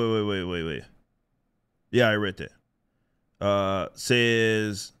 Yeah, I read that.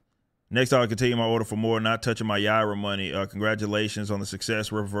 Says, next I will continue my order for more, not touching my Yaira money. Congratulations on the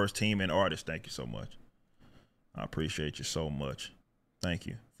success, Reverse team and artists. Thank you so much. I appreciate you so much. Thank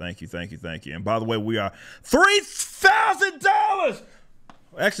you. And by the way, we are $3,000.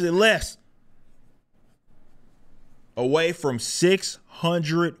 Actually, less. Away from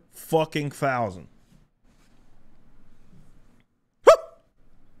 600 fucking thousand. Woo!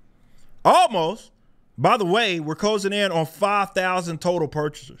 Almost. By the way, we're closing in on 5,000 total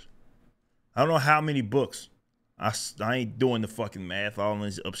purchasers. I don't know how many books. I ain't doing the fucking math, all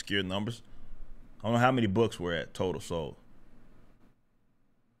these obscure numbers. I don't know how many books we're at total sold.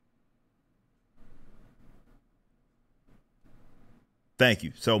 Thank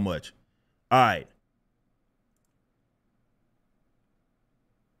you so much. All right.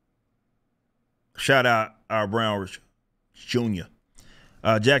 Shout out our Brown Jr.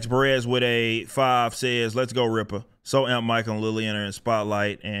 Jax Perez with a 5 says, let's go, Ripper. So amp Michael and Lillian are in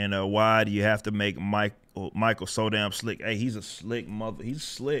spotlight. And why do you have to make Michael so damn slick? Hey, he's a slick mother. He's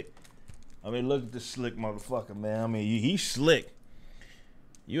slick. I mean, look at this slick motherfucker, man. I mean, he's slick.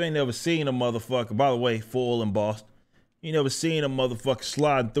 You ain't never seen a motherfucker, by the way, full embossed. You never seen a motherfucker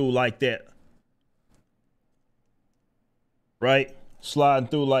sliding through like that. Right? Sliding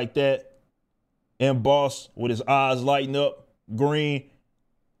through like that. Embossed with his eyes lighting up. Green.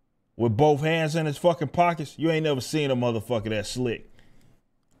 With both hands in his fucking pockets. You ain't never seen a motherfucker that slick.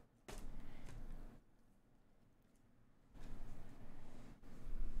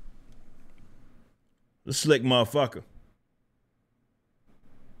 The slick motherfucker.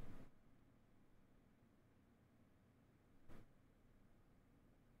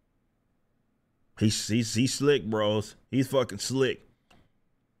 He's slick, bros. He's fucking slick.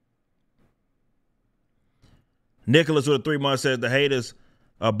 Nicholas with a 3 months says the haters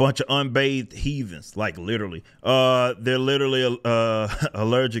a bunch of unbathed heathens, like literally. They're literally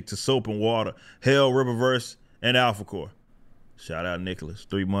allergic to soap and water. Hell, Riververse, and Alphacore. Shout out Nicholas.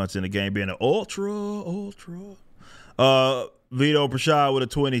 3 months in the game being an ultra. Vito Prashad with a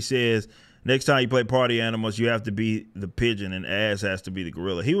 20 says, next time you play party animals, you have to be the pigeon and Ass has to be the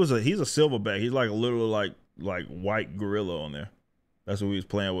gorilla. He's a silverback. He's like a little like white gorilla on there. That's what we was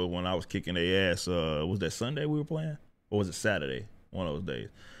playing with when I was kicking their ass. Was that Sunday we were playing? Or was it Saturday? One of those days.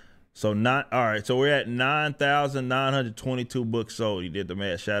 So all right. So we're at 9,922 books sold. He did the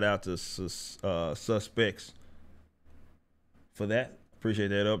math. Shout out to Suspects for that. Appreciate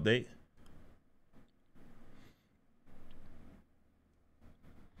that update.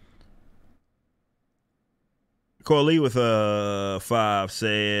 Corley with a 5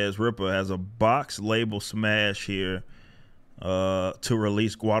 says Ripper has a box label smash here to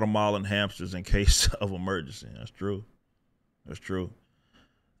release Guatemalan hamsters in case of emergency. That's true. That's true.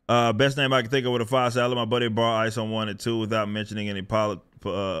 Best name I can think of with a 5 salad. My buddy brought ice on 1 and 2 without mentioning any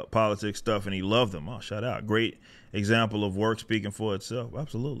politics stuff, and he loved them. Oh, shout out. Great example of work speaking for itself.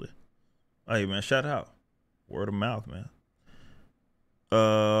 Absolutely. Hey, man, shout out. Word of mouth, man.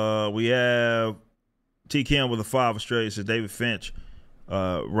 We have T. Kim with a 5 Australia says David Finch,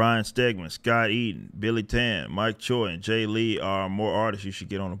 Ryan Stegman, Scott Eaton, Billy Tan, Mike Choi, and Jay Lee are more artists you should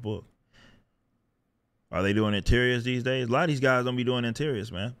get on the book. Are they doing interiors these days? A lot of these guys don't be doing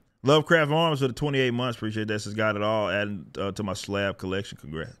interiors, man. Lovecraft Arms for the 28 months. Appreciate that. Has got it all. Adding to my slab collection.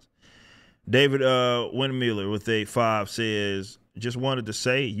 Congrats. David Windmiller with a 5 says, just wanted to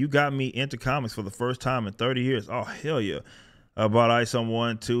say you got me into comics for the first time in 30 years. Oh, hell yeah. I bought Ice on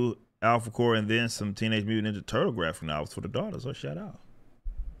 1, 2, Alphacore, and then some Teenage Mutant Ninja Turtle graphic novels for the daughters. So shout out.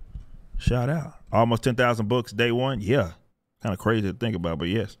 Shout out. Almost 10,000 books day one. Yeah. Kind of crazy to think about, but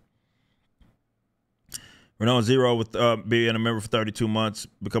yes. Renault Zero with being a member for 32 months,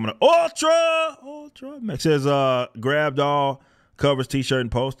 becoming an Ultra. Max says grabbed all covers, t-shirt,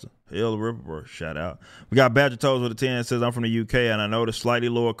 and poster. Hell, Ripper, shout out. We got Badger Toes with a 10. Says I'm from the UK and I know the slightly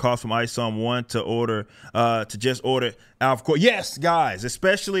lower cost from Ice on 1 to just order Alphacore. Yes, guys,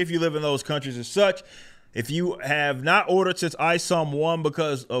 especially if you live in those countries as such. If you have not ordered since Ice on 1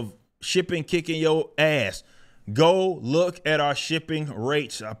 because of shipping kicking your ass, go look at our shipping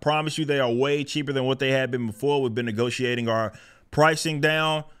rates. I promise you they are way cheaper than what they had been before. We've been negotiating our pricing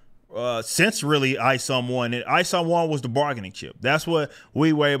down since really Ice on 1. And Ice on 1 was the bargaining chip. That's what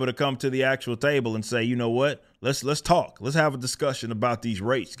we were able to come to the actual table and say, you know what? Let's talk. Let's have a discussion about these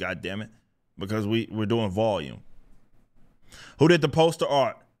rates, God damn it, because we're doing volume. Who did the poster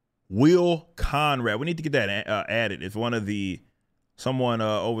art? Will Conrad. We need to get that added. If someone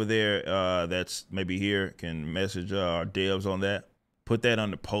over there that's maybe here can message our devs on that. Put that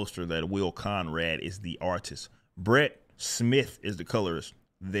on the poster that Will Conrad is the artist. Brett Smith is the colorist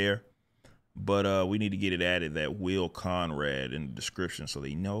there. But we need to get it added that Will Conrad in the description so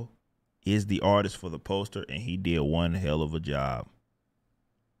they know is the artist for the poster, and he did one hell of a job.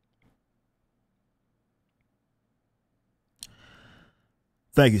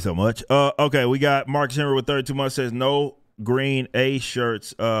 Thank you so much. Okay, we got Marcus Henry with 32 months says no green A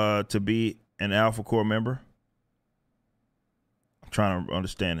shirts to be an Alphacore member. I'm trying to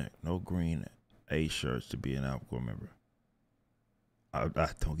understand it. No green A shirts to be an Alphacore member. I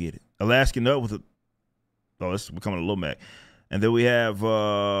don't get it. Alaskan Nut with it's becoming a little Mac. And then we have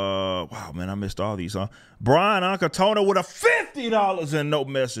wow, man, I missed all these, huh? Brian Ancatona with a $50 in note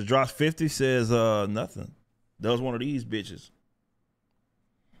message. Drops 50, says nothing. That was one of these bitches.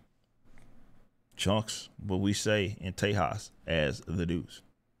 Chunks, what we say in Tejas as the Deuce.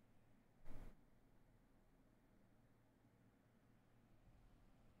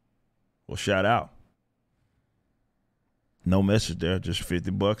 Well, shout out. No message there, just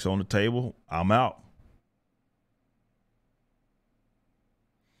 $50 on the table. I'm out.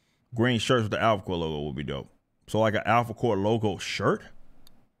 Green shirts with the Alphacore logo would be dope. So like an Alphacore logo shirt?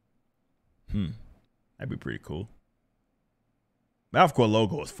 That'd be pretty cool. The Alphacore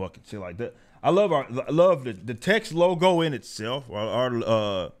logo is fucking shit like that. I love the text logo in itself. Our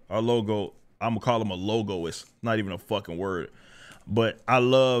logo, I'm gonna call them a logo. It's not even a fucking word, but I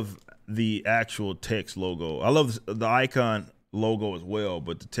love the actual text logo. I love the icon logo as well,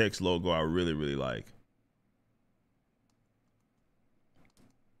 but the text logo I really, really like.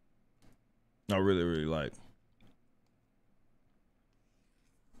 I really, really like.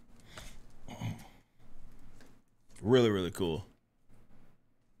 Really, really cool.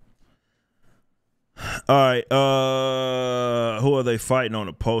 All right, who are they fighting on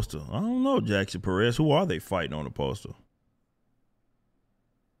the poster? I don't know, Jackson Perez. Who are they fighting on the poster?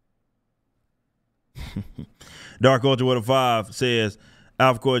 Dark Ultra with a 5 says,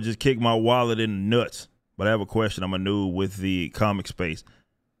 Alphacore just kicked my wallet in the nuts. But I have a question. I'm a noob with the comic space.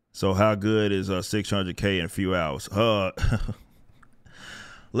 So how good is 600K in a few hours?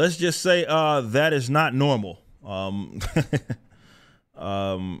 Let's just say that is not normal.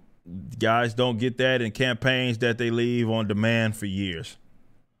 Guys don't get that in campaigns that they leave on demand for years.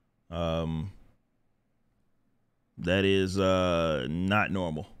 That is not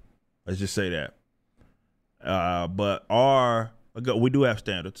normal. Let's just say that. But our We do have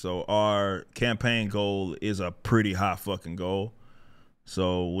standards. So our campaign goal is a pretty high fucking goal.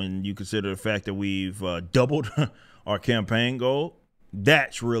 So when you consider the fact that we've doubled our campaign goal,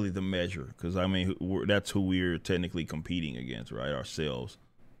 that's really the measure. Because, I mean, that's who we're technically competing against, right? Ourselves.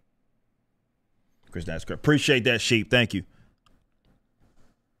 Chris, that's great. Appreciate that, Sheep. Thank you.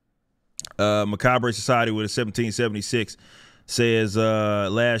 Macabre Society with a 1776 says,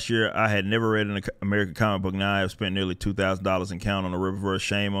 last year I had never read an American comic book. Now I have spent nearly $2,000 and count on the Riververse.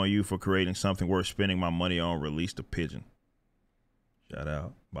 Shame on you for creating something worth spending my money on. Release the pigeon. Shout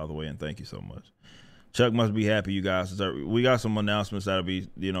out, by the way, and thank you so much. Chuck must be happy you guys deserve. We got some announcements that'll be,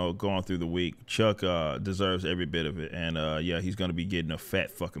 going through the week. Chuck deserves every bit of it. And, yeah, he's going to be getting a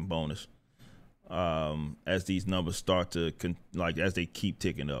fat fucking bonus as these numbers start to, as they keep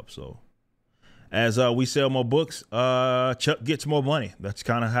ticking up. So as we sell more books, Chuck gets more money. That's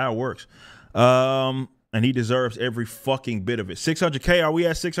kind of how it works. And he deserves every fucking bit of it. 600K, are we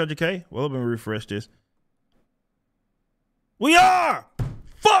at 600K? Well, let me refresh this. We are!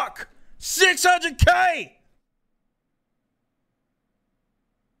 Fuck! 600K!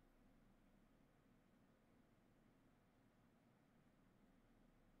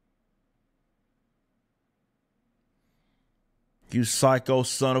 You psycho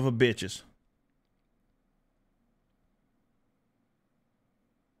son of a bitches.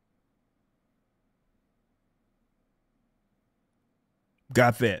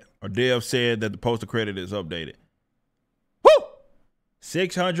 Got that. Or Dev said that the postal credit is updated.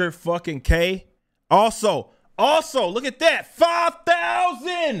 600 fucking K. Also, look at that.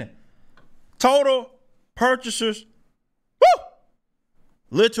 5,000 total purchasers. Woo!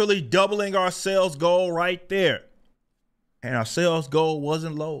 Literally doubling our sales goal right there. And our sales goal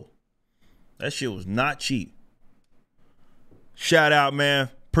wasn't low. That shit was not cheap. Shout out, man.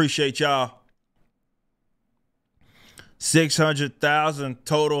 Appreciate y'all. 600,000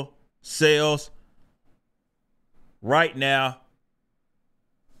 total sales right now.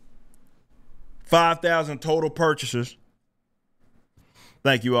 5,000 total purchasers.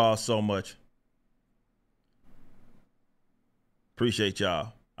 Thank you all so much. Appreciate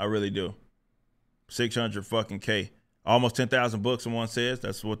y'all. I really do. 600 fucking K. Almost 10,000 books, someone says.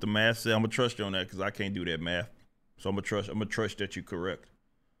 That's what the math says. I'm going to trust you on that because I can't do that math. So I'm going to trust that you're correct.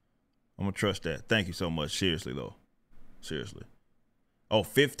 I'm going to trust that. Thank you so much. Seriously, though. Seriously. Oh,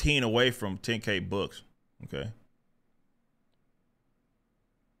 15 away from 10K books. Okay.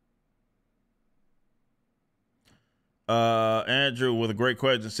 Andrew with a great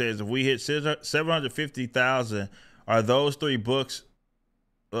question says, if we hit 750,000, are those three books,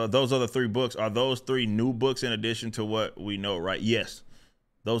 those other three books, are those three new books in addition to what we know, right? Yes.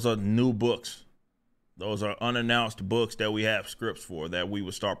 Those are new books. Those are unannounced books that we have scripts for that we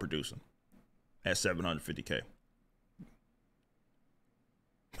will start producing at 750K.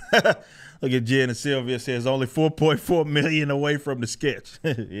 Look at Jen and Sylvia says only 4.4 million away from the sketch.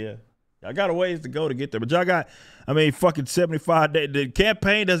 Yeah. I got a ways to go to get there, but y'all got, fucking 75 days. The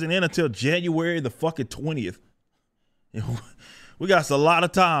campaign doesn't end until January the fucking 20th. We got a lot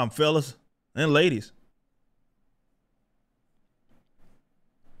of time, fellas and ladies.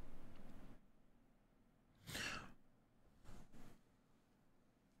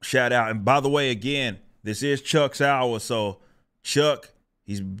 Shout out. And by the way, again, this is Chuck's hour. So Chuck,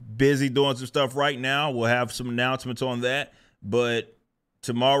 he's busy doing some stuff right now. We'll have some announcements on that, but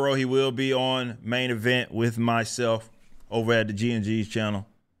tomorrow he will be on Main Event with myself over at the G&G's channel.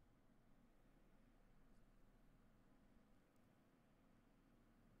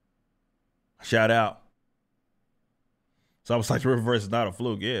 Shout out. So I was like, the reverse is not a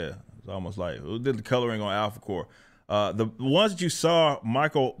fluke. Yeah. It's almost like, who did the coloring on Alphacore? The ones that you saw,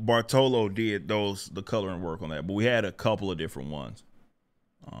 Michael Bartolo did the coloring work on that, but we had a couple of different ones.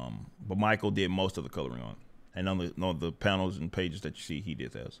 But Michael did most of the coloring on it. And on the panels and pages that you see, he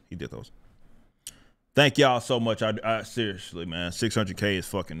did those. Thank y'all so much. I seriously, man, 600K is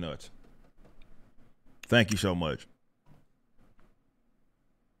fucking nuts. Thank you so much.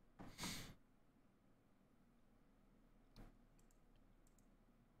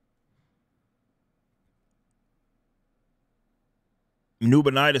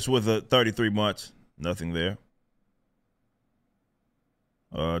 Nubanitis with a 33 months. Nothing there.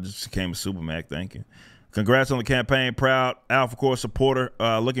 Just became a Super Mac. Thank you. Congrats on the campaign. Proud Alphacore supporter.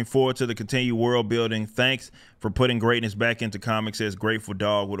 Looking forward to the continued world building. Thanks for putting greatness back into comics. Says Grateful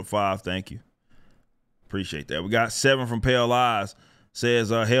Dog with a 5. Thank you. Appreciate that. We got 7 from Pale Eyes. Says,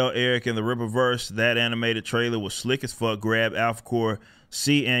 hell, Eric in the Ripperverse. That animated trailer was slick as fuck. Grab Alphacore.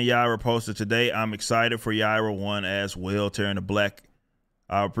 C and Yaira posted today. I'm excited for Yaira 1 as well. Tearing the Black.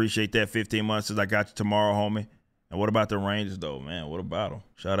 I appreciate that. 15 months says I got you tomorrow, homie. And what about the Rangers, though, man? What about them?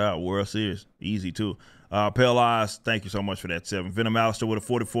 Shout out, World Series. Easy, too. Pale Eyes, thank you so much for that, 7. Venom Alistair with a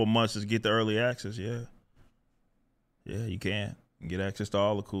 44 months to get the early access. Yeah. Yeah, you can. Get access to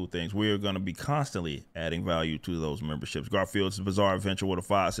all the cool things. We're going to be constantly adding value to those memberships. Garfield's Bizarre Adventure with a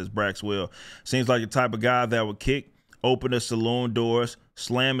 5 says, Braxwell seems like the type of guy that would kick open the saloon doors,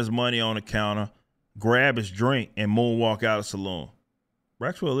 slam his money on the counter, grab his drink, and moonwalk out of the saloon.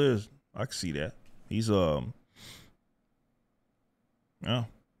 Braxwell is. I can see that. He's, yeah.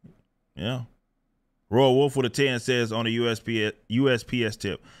 Royal Wolf with a 10 says on a USPS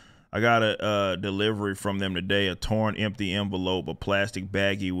tip, I got a delivery from them today, a torn, empty envelope, a plastic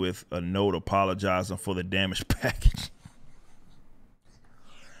baggie with a note apologizing for the damaged package.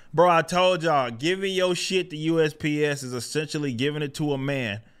 Bro, I told y'all, giving your shit to USPS is essentially giving it to a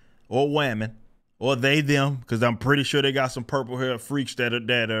man or woman or they, them, because I'm pretty sure they got some purple hair freaks that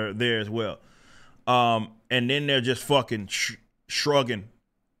are there as well. And then they're just fucking shrugging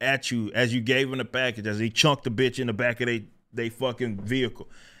at you as you gave them the package, as they chunked the bitch in the back of they fucking vehicle.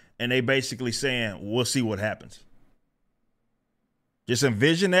 And they basically saying, we'll see what happens. Just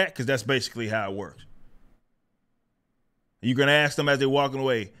envision that, because that's basically how it works. You're going to ask them as they're walking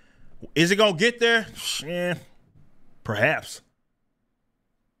away, is it going to get there? Yeah, perhaps.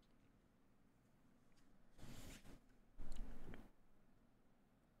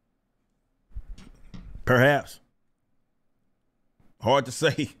 Perhaps. Hard to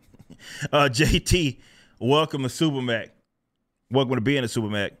say. JT, welcome to Supermac. Welcome to being a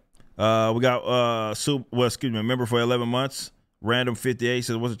Supermac. We got member for 11 months. Random 58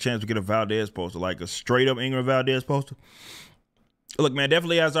 says, what's the chance we get a Valdez poster? Like a straight up Ingram Valdez poster? Look, man,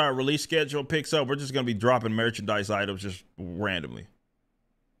 definitely as our release schedule picks up, we're just going to be dropping merchandise items just randomly.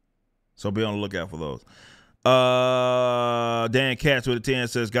 So be on the lookout for those. Dan Katz with a 10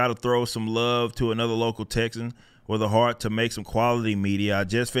 says, got to throw some love to another local Texan with a heart to make some quality media. I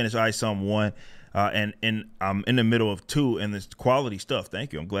just finished ISOM 1. And I'm in the middle of 2, and it's quality stuff.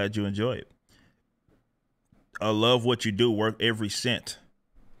 Thank you. I'm glad you enjoy it. I love what you do. Work every cent.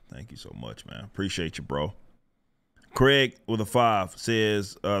 Thank you so much, man. Appreciate you, bro. Craig with a 5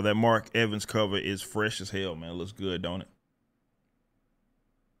 says that Mark Evans cover is fresh as hell, man. Looks good, don't it?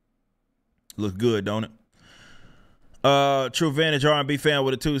 Looks good, don't it? True Vantage R&B fan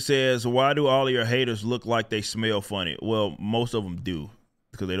with a 2 says, why do all of your haters look like they smell funny? Well, most of them do,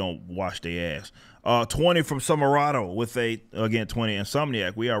 because they don't wash their ass. 20 from Samarado with a, again, 20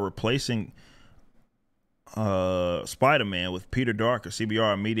 Insomniac. We are replacing Spider-Man with Peter Darker,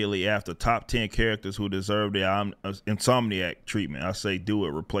 CBR, immediately after top 10 characters who deserve the Insomniac treatment. I say do it.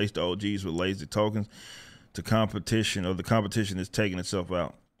 Replace the OGs with lazy tokens to competition, or the competition is taking itself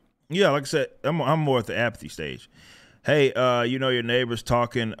out. Yeah, like I said, I'm more at the apathy stage. Hey, you know your neighbors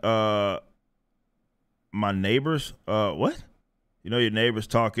talking, my neighbors, what? You know your neighbors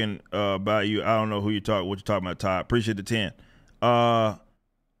talking about you. I don't know what you're talking about, Todd. Appreciate the 10.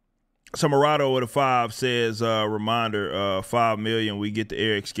 Samarado with a 5 says, reminder, 5 million, we get the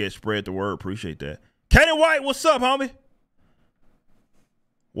Eric sketch, spread the word. Appreciate that. Kanan White, what's up, homie?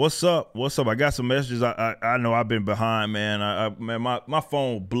 What's up? What's up? I got some messages. I know I've been behind, man. Man, my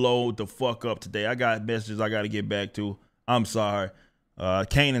phone blowed the fuck up today. I got messages I got to get back to. I'm sorry.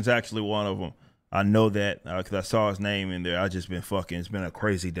 Kanan's actually one of them. I know that because I saw his name in there. I just been fucking. It's been a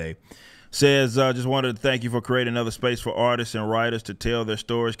crazy day. Says, just wanted to thank you for creating another space for artists and writers to tell their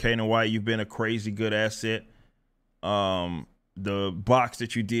stories. Kanan White, you've been a crazy good asset. The box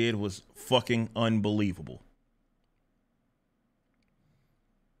that you did was fucking unbelievable.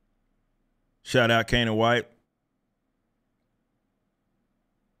 Shout out Kanan White.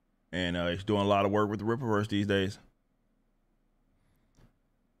 And he's doing a lot of work with the Rippaverse these days.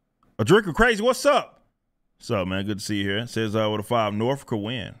 A Drinker Crazy, what's up? What's up, man? Good to see you here. Says with a 5, Norfolk will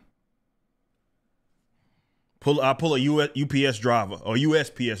win. I pull a UPS driver, or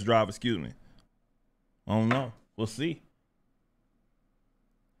USPS driver, excuse me. I don't know. We'll see.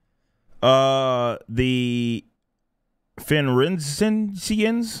 The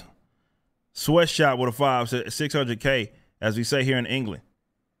Fenrensians sweatshop with a 5 said 600K, as we say here in England.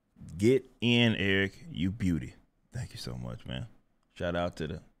 Get in, Eric, you beauty. Thank you so much, man. Shout out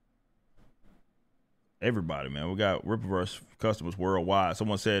to everybody, man. We got Rippaverse customers worldwide.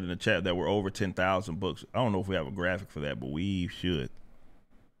 Someone said in the chat that we're over 10,000 books. I don't know if we have a graphic for that, but we should.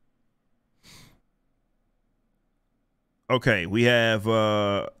 Okay, we have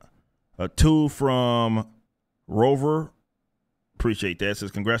a 2 from Rover. Appreciate that.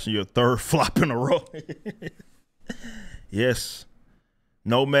 Says, congrats on your 3rd flop in a row. Yes.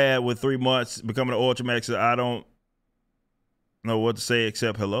 Nomad with 3 months becoming an Ultramax. I don't know what to say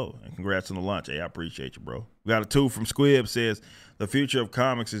except hello and congrats on the launch. Hey, I appreciate you, bro. We got a 2 from Squib says the future of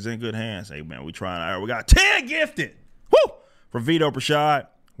comics is in good hands. Hey man, we trying. All right, we got 10 gifted. Woo! From Vito Prashad.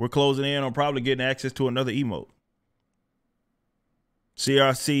 We're closing in on probably getting access to another emote.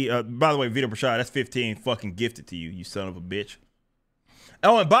 CRC. By the way, Vito Prashad, that's 15 fucking gifted to you, you son of a bitch.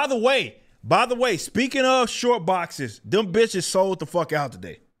 Oh, and by the way, speaking of short boxes, them bitches sold the fuck out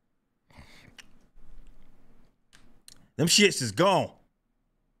today. Them shits is gone.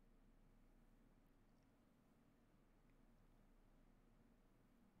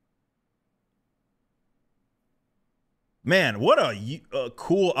 Man, what a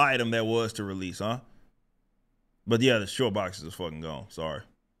cool item that was to release, huh? But yeah, the short boxes is fucking gone. Sorry.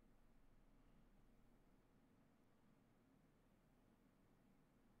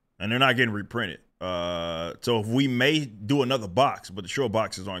 And they're not getting reprinted. So if we may do another box, but the short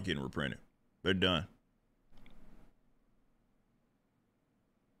boxes aren't getting reprinted. They're done.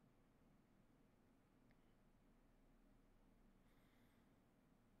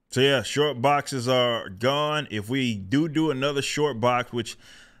 So yeah, short boxes are gone. If we do another short box, which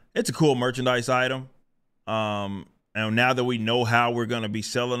it's a cool merchandise item, and now that we know how we're gonna be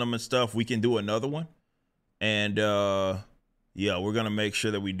selling them and stuff, we can do another one. And yeah, we're gonna make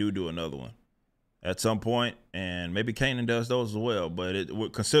sure that we do another one at some point, and maybe Kanan does those as well. But we'll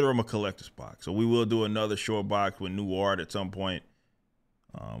consider them a collector's box. So we will do another short box with new art at some point.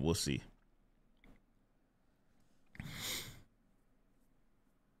 We'll see.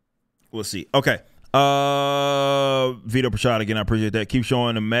 We'll see. Okay. Vito Prashad again. I appreciate that. Keep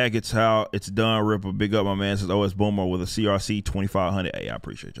showing the maggots how it's done. Ripper, big up my man. Says OS Boomer with a CRC 2500. Hey, I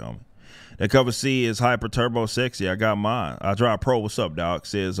appreciate y'all. That cover C is hyper turbo sexy. I got mine. I drive pro. What's up, dog?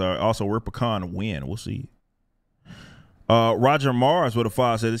 Says also Ripper Con win. We'll see. Roger Mars with a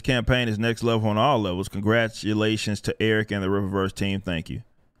 5 said this campaign is next level on all levels. Congratulations to Eric and the Riververse team. Thank you.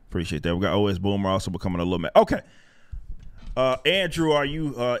 Appreciate that. We got OS Boomer also becoming a little man. Okay. Andrew, are you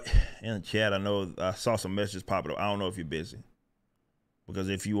in the chat? I know I saw some messages popping up. I don't know if you're busy. Because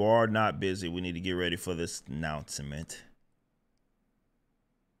if you are not busy, we need to get ready for this announcement.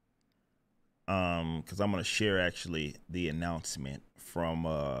 Because I'm going to share actually the announcement from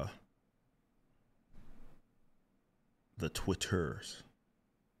the Twitters.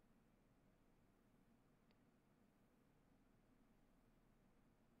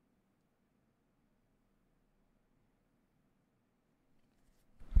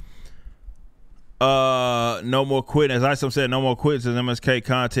 No more quitting. As Isom said, no more quitting. Says MSK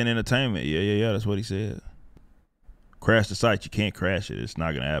Content Entertainment. Yeah. That's what he said. Crash the site. You can't crash it. It's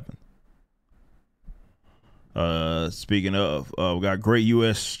not gonna happen. Speaking of, we got Great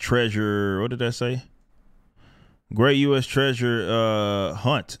U.S. Treasure. What did that say? Great U.S. Treasure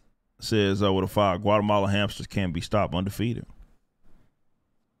Hunt says with a 5. Guatemala hamsters can't be stopped, undefeated.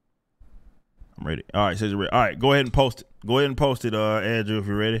 I'm ready. All right, says you're ready. All right, go ahead and post it. Go ahead and post it, Andrew, if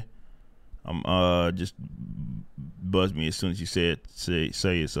you're ready. Just buzz me as soon as you say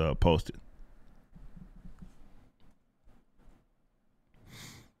it's posted.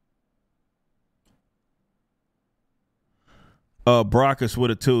 Brockus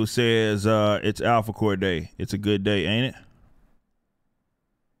with a 2 says it's Alphacore Day. It's a good day, ain't it?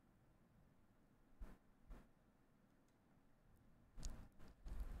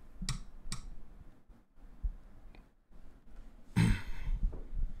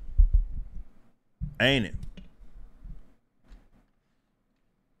 Ain't it?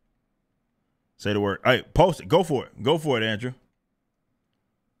 Say the word. Hey, post it. Go for it. Go for it, Andrew.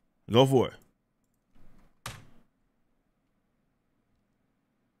 Go for it.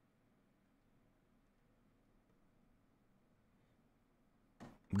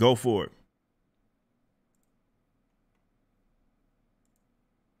 Go for it.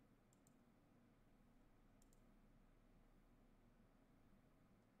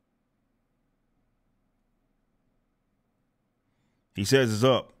 He says it's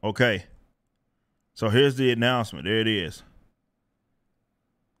up. Okay. So here's the announcement. There it is.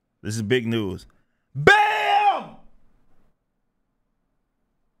 This is big news. BAM!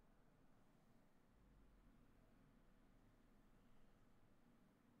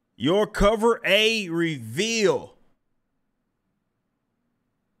 Your cover A reveal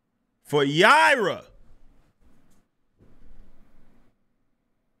for Yaira.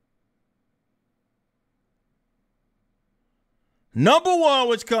 Number 1,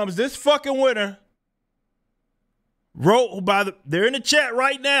 which comes this fucking winter, wrote by they're in the chat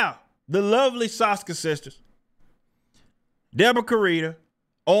right now, the lovely Saska sisters, Deborah Carita,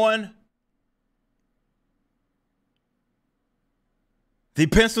 on the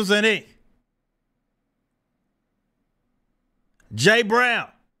pencils and ink. Jay Brown,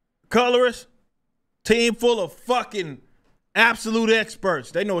 colorist, team full of fucking absolute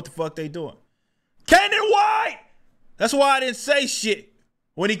experts. They know what the fuck they doing. Kanan White! That's why I didn't say shit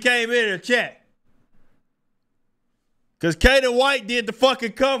when he came in the chat. Because Kanan White did the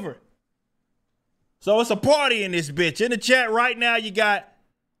fucking cover. So it's a party in this bitch. In the chat right now, you got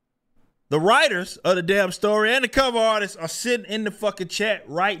the writers of the damn story and the cover artists are sitting in the fucking chat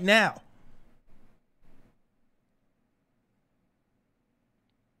right now.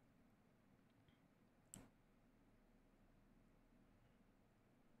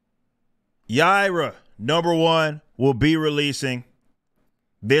 Yaira, #1, will be releasing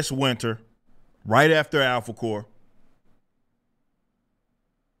this winter, right after Alphacore.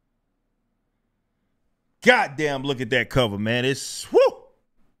 Goddamn, look at that cover, man. It's, whoo!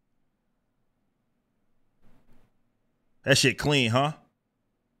 That shit clean, huh?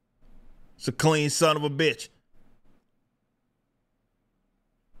 It's a clean son of a bitch.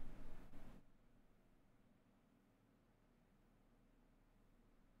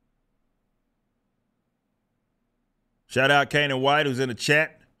 Shout out Kanan White, who's in the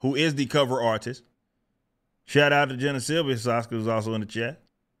chat, who is the cover artist. Shout out to Jenna Sylvia Saska, who's also in the chat,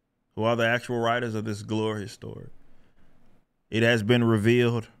 who are the actual writers of this glorious story. It has been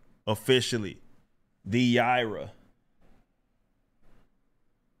revealed officially. The Yaira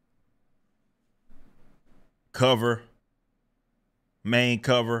cover, main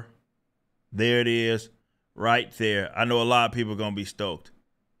cover. There it is, right there. I know a lot of people are going to be stoked.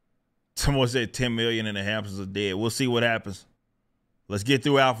 Someone said 10 million and the Hamsters are dead. We'll see what happens. Let's get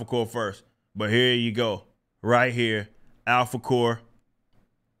through Alphacore first. But here you go. Right here, Alphacore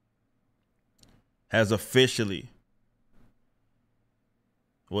has officially,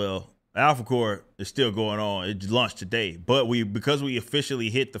 well, Alphacore is still going on. It launched today. But because we officially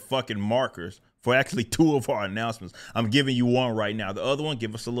hit the fucking markers for actually 2 of our announcements, I'm giving you one right now. The other one,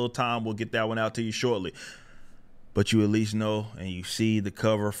 give us a little time. We'll get that one out to you shortly. But you at least know and you see the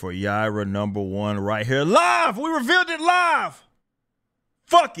cover for Yaira #1 right here. Live! We revealed it live!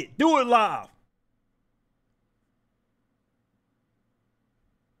 Fuck it. Do it live.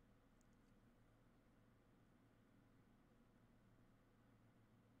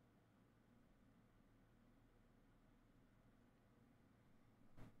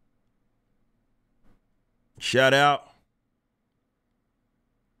 Shout out.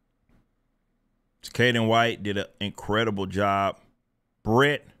 Kanan White did an incredible job.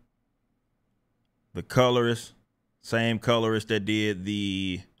 Brett, the colorist, same colorist that did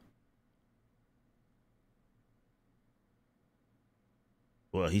the,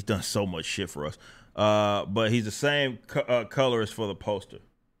 well, he's done so much shit for us. But he's the same colorist for the poster.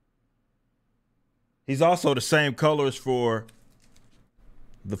 He's also the same colorist for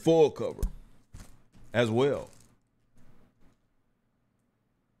the full cover as well.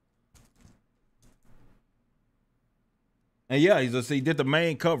 And yeah, he did the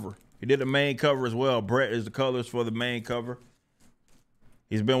main cover. He did the main cover as well. Brett is the colorist for the main cover.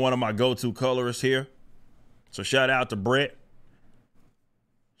 He's been one of my go-to colorists here. So shout out to Brett.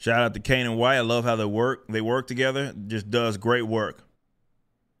 Shout out to Kanan White. I love how they work. They work together. Just does great work.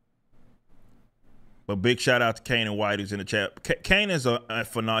 But big shout out to Kanan White, who's in the chat. Kanan's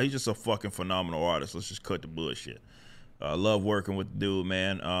he's just a fucking phenomenal artist. Let's just cut the bullshit. I love working with the dude,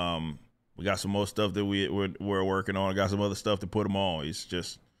 man. We got some more stuff that we're working on. I got some other stuff to put him on. He's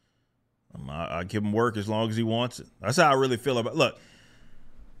just, I give him work as long as he wants it. That's how I really feel about it. Look,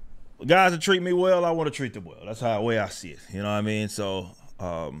 guys that treat me well, I want to treat them well. That's how the way I see it. You know what I mean? So,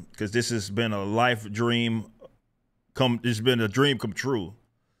 because this has been a life dream, it's been a dream come true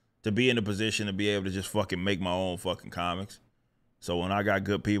to be in a position to be able to just fucking make my own fucking comics. So when I got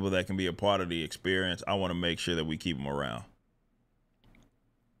good people that can be a part of the experience, I want to make sure that we keep them around.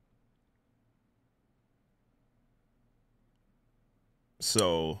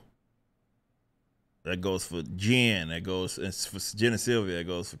 So that goes for Jen, that goes for Jen and Sylvia, that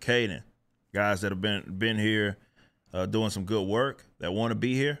goes for Kanan. Guys that have been here doing some good work that want to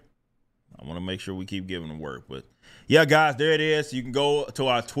be here. I want to make sure we keep giving them work. But yeah, guys, there it is. You can go to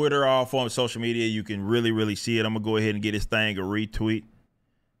our Twitter, all forms of social media. You can really, really see it. I'm going to go ahead and get this thing a retweet.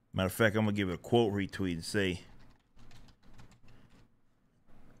 Matter of fact, I'm going to give it a quote retweet and say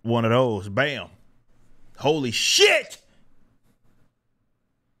one of those. Bam. Holy shit.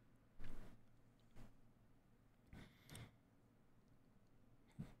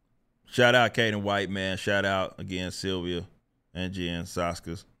 Shout out Kanan White, man. Shout out again Sylvia and Jen,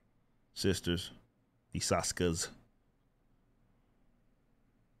 Saska's sisters, the Saskas.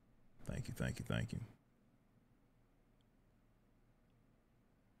 Thank you, thank you, thank you.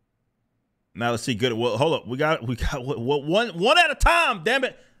 Now let's see. Good. Well, hold up. We got one at a time. Damn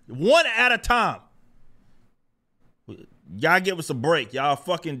it. One at a time. Y'all give us a break. Y'all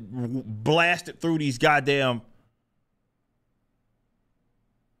fucking blasted through these goddamn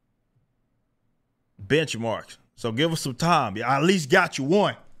benchmarks. So give us some time. I at least got you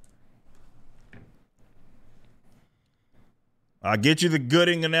one. I'll get you the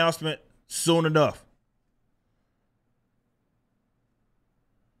Gooding announcement soon enough.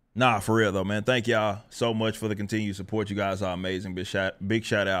 Nah, for real though, man. Thank y'all so much for the continued support. You guys are amazing. Big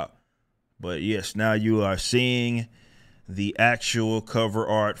shout out. But yes, now you are seeing the actual cover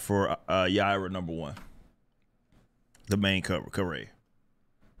art for Yaira #1. The main cover A.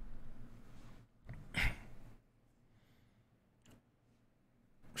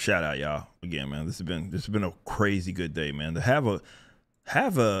 Shout out, y'all. Again, man, this has been a crazy good day, man. To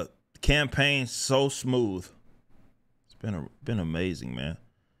have a campaign so smooth. It's been amazing, man.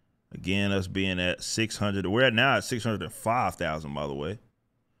 Again, us being at 600. We're at 605,000, by the way.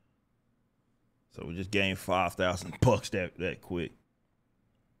 So we just gained 5,000 bucks that quick.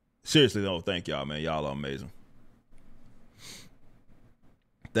 Seriously though, thank y'all, man. Y'all are amazing.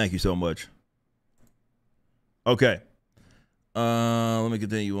 Thank you so much. Okay. Let me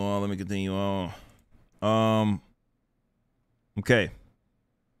continue on. Okay.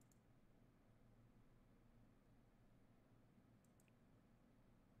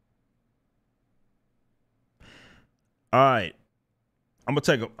 All right. I'm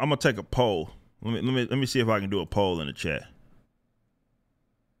gonna take a poll. Let me see if I can do a poll in the chat.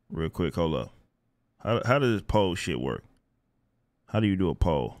 Real quick, hold up. How does this poll shit work? How do you do a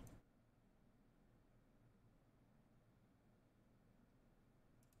poll?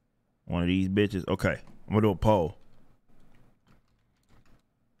 One of these bitches. Okay, I'm gonna do a poll.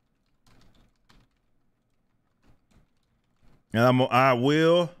 And I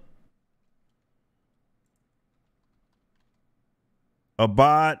will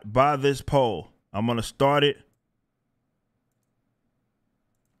abide by this poll. I'm gonna start it.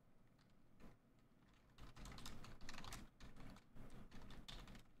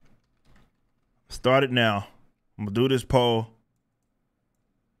 Start it now. I'm gonna do this poll.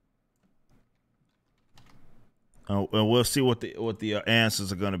 And we'll see what the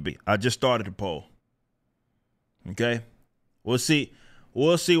answers are gonna be. I just started the poll. Okay, we'll see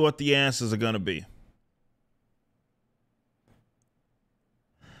what the answers are gonna be.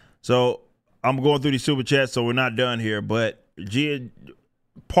 So I'm going through these super chats, so we're not done here. But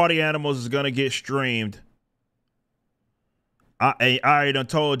Party Animals is gonna get streamed. I already done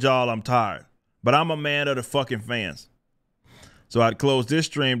told y'all I'm tired, but I'm a man of the fucking fans. So I'd close this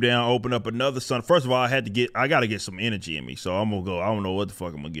stream down, open up another Sun. First of all, I gotta get some energy in me. So I'm gonna go. I don't know what the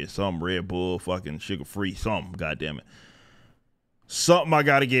fuck I'm gonna get. Some Red Bull, fucking sugar free, something. God damn it, something I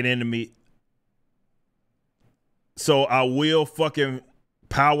gotta get into me. So I will fucking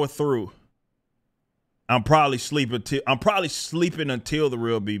power through. I'm probably sleeping until the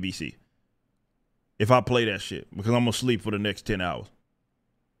real BBC. If I play that shit, because I'm gonna sleep for the next 10 hours.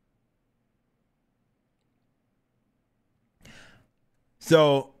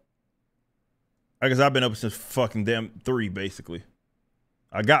 So, I guess I've been up since fucking damn 3, basically.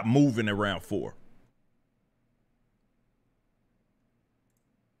 I got moving around 4.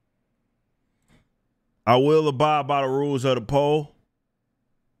 I will abide by the rules of the poll.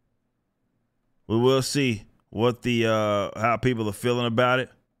 We will see what how people are feeling about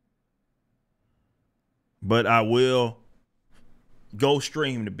it. But I will go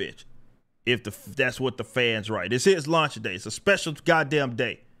stream the bitch. If that's what the fans write. This is launch day. It's a special goddamn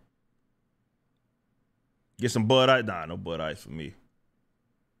day. Get some Bud Ice. Nah, no Bud Ice for me.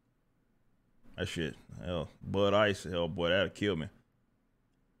 That shit. Hell, Bud Ice. Hell, boy, that'll kill me.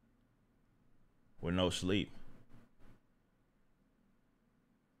 With no sleep.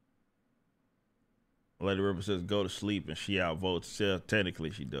 Lady Ripper says go to sleep and she outvotes.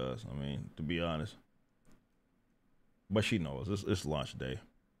 Technically, she does. I mean, to be honest. But she knows. It's launch day.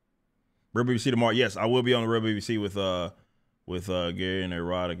 Real BBC tomorrow. Yes, I will be on the Real BBC with Gary and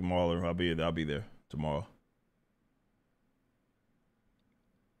Erotic Marler. I'll be there tomorrow.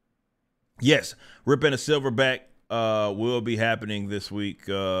 Yes, Rip and a Silverback will be happening this week.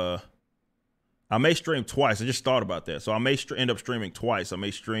 I may stream twice. I just thought about that. So I may end up streaming twice. I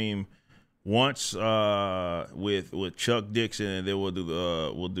may stream once with Chuck Dixon, and then we'll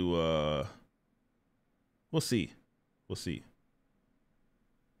see. We'll see.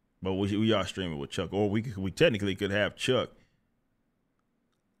 But we are streaming with Chuck, or we technically could have Chuck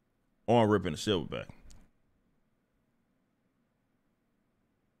on Ripping the Silverback.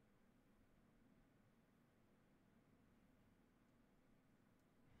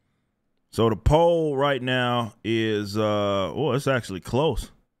 So the poll right now is, it's actually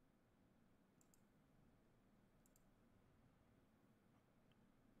close.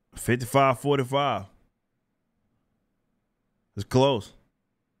 $55-45. It's close.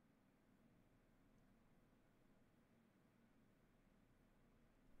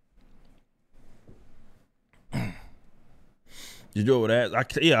 You do it with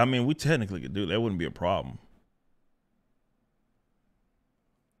that? I mean, we technically could do that. That wouldn't be a problem.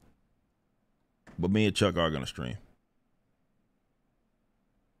 But me and Chuck are going to stream.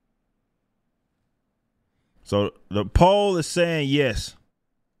 So the poll is saying yes.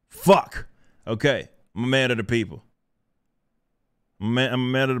 Fuck. Okay. I'm a man of the people. I'm a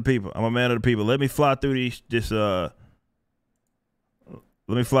man of the people. I'm a man of the people. Let me fly through let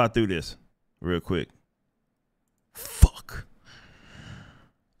me fly through this real quick. Fuck.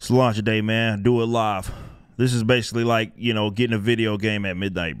 It's launch day, man. Do it live. This is basically like, getting a video game at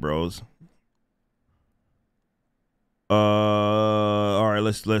midnight, bros. All right,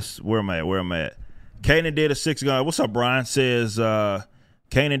 let's where am I at? Kanan did a 6-gun. What's up, Brian? Says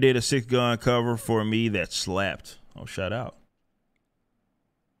Kanan did a 6-gun cover for me that slapped. Oh, shout out.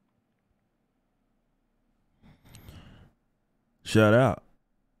 Shout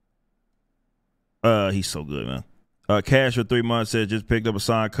out. He's so good, man. Cash for 3 months says just picked up a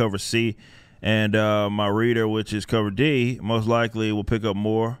signed cover C, and my reader, which is cover D, most likely will pick up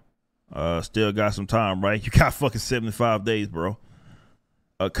more. Still got some time, right? You got fucking 75 days, bro.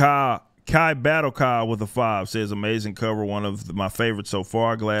 Kai Battle Kai with a 5 says amazing cover, one of my favorites so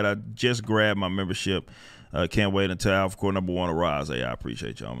far. Glad I just grabbed my membership. Can't wait until Alphacore #1 arrives. Hey, I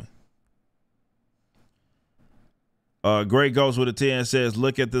appreciate y'all, man. Great Ghost with a 10 says,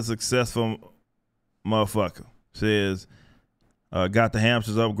 look at the successful motherfucker. Says, got the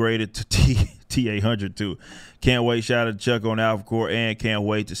Hamsters upgraded to T800 too. Can't wait. Shout out to Chuck on Alphacore, and can't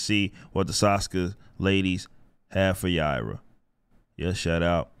wait to see what the Sasuke ladies have for Yaira. Yes, shout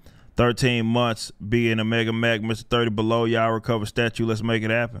out. 13 months being a Mega Mac, Mr. 30 below, Yaira cover statue. Let's make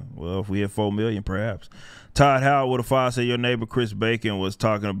it happen. Well, if we hit 4 million, perhaps. Todd Howard with a 5 said your neighbor Chris Bacon was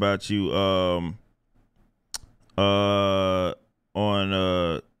talking about you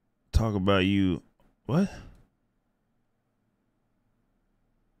talk about you what?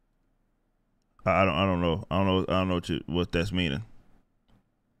 I don't know. I don't know what that's meaning.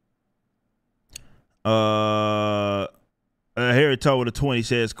 Harry Toe with a 20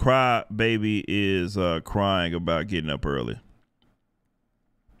 says cry baby is crying about getting up early.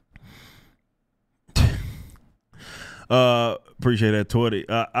 Appreciate that 20.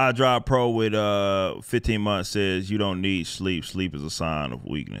 I Drive Pro with 15 months says you don't need sleep. Sleep is a sign of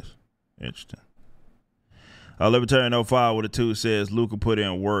weakness. Interesting. Libertarian 05 with a 2 says Luca put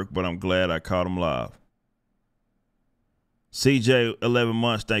in work, but I'm glad I caught him live. CJ 11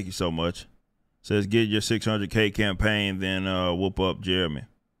 months, thank you so much. Says get your 600K campaign, then whoop up Jeremy.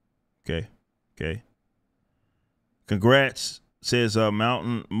 Okay. Congrats, says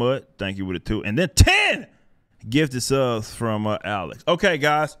Mountain Mud. Thank you with a 2. And then 10 gifted subs from Alex. Okay,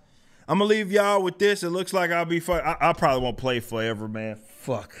 guys. I'm going to leave y'all with this. It looks like I'll be fun. I probably won't play forever, man.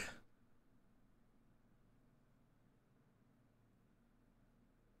 Fuck.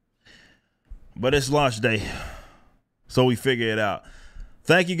 But it's launch day, so we figure it out.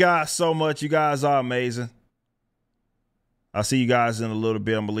 Thank you guys so much. You guys are amazing. I'll see you guys in a little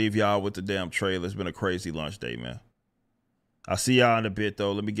bit. I'm going to leave y'all with the damn trailer. It's been a crazy launch day, man. I'll see y'all in a bit,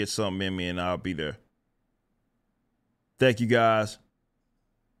 though. Let me get something in me, and I'll be there. Thank you, guys.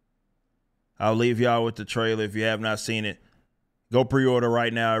 I'll leave y'all with the trailer. If you have not seen it, go pre-order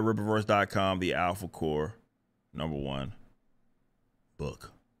right now at ripperverse.com, the Alphacore #1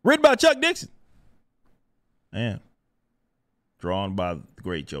 book. Written by Chuck Dixon. And drawn by the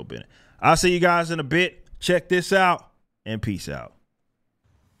great Joe Bennett. I'll see you guys in a bit. Check this out, and peace out.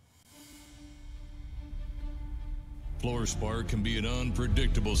 Floor can be an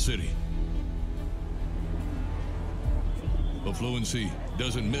unpredictable city. Affluency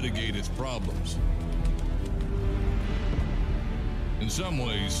doesn't mitigate its problems. In some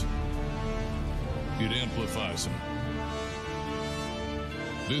ways, it amplifies them.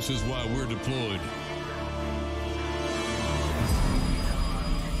 This is why we're deployed.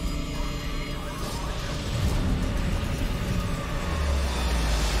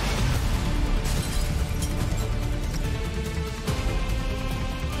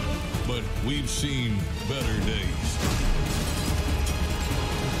 But we've seen better days.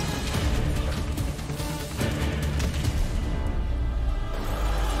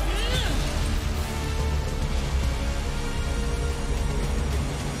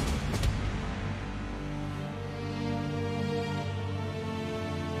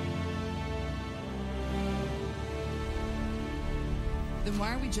 Then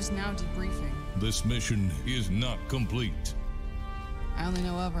why are we just now debriefing? This mission is not complete. I only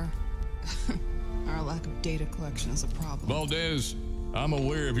know of her. Our lack of data collection is a problem. Valdez, I'm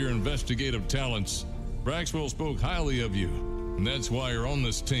aware of your investigative talents. Braxwell spoke highly of you, and that's why you're on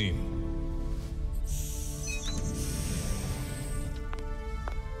this team.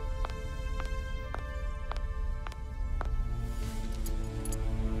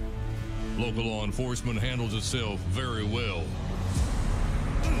 Local law enforcement handles itself very well.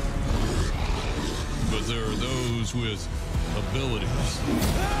 But there are those with abilities.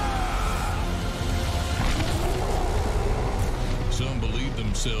 Some believe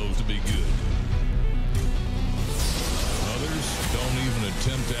themselves to be good. Others don't even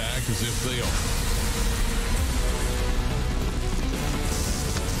attempt to act as if they are.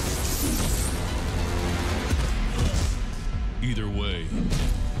 Either way,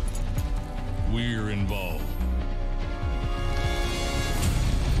 we're involved.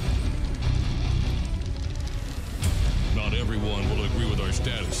 Not everyone will agree with our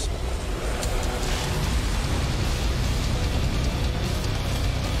status.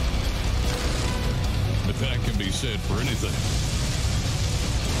 But that can be said for anything.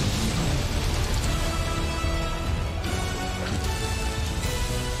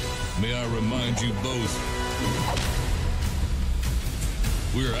 May I remind you both,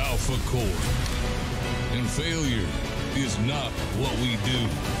 we're Alphacore, and failure is not what we do.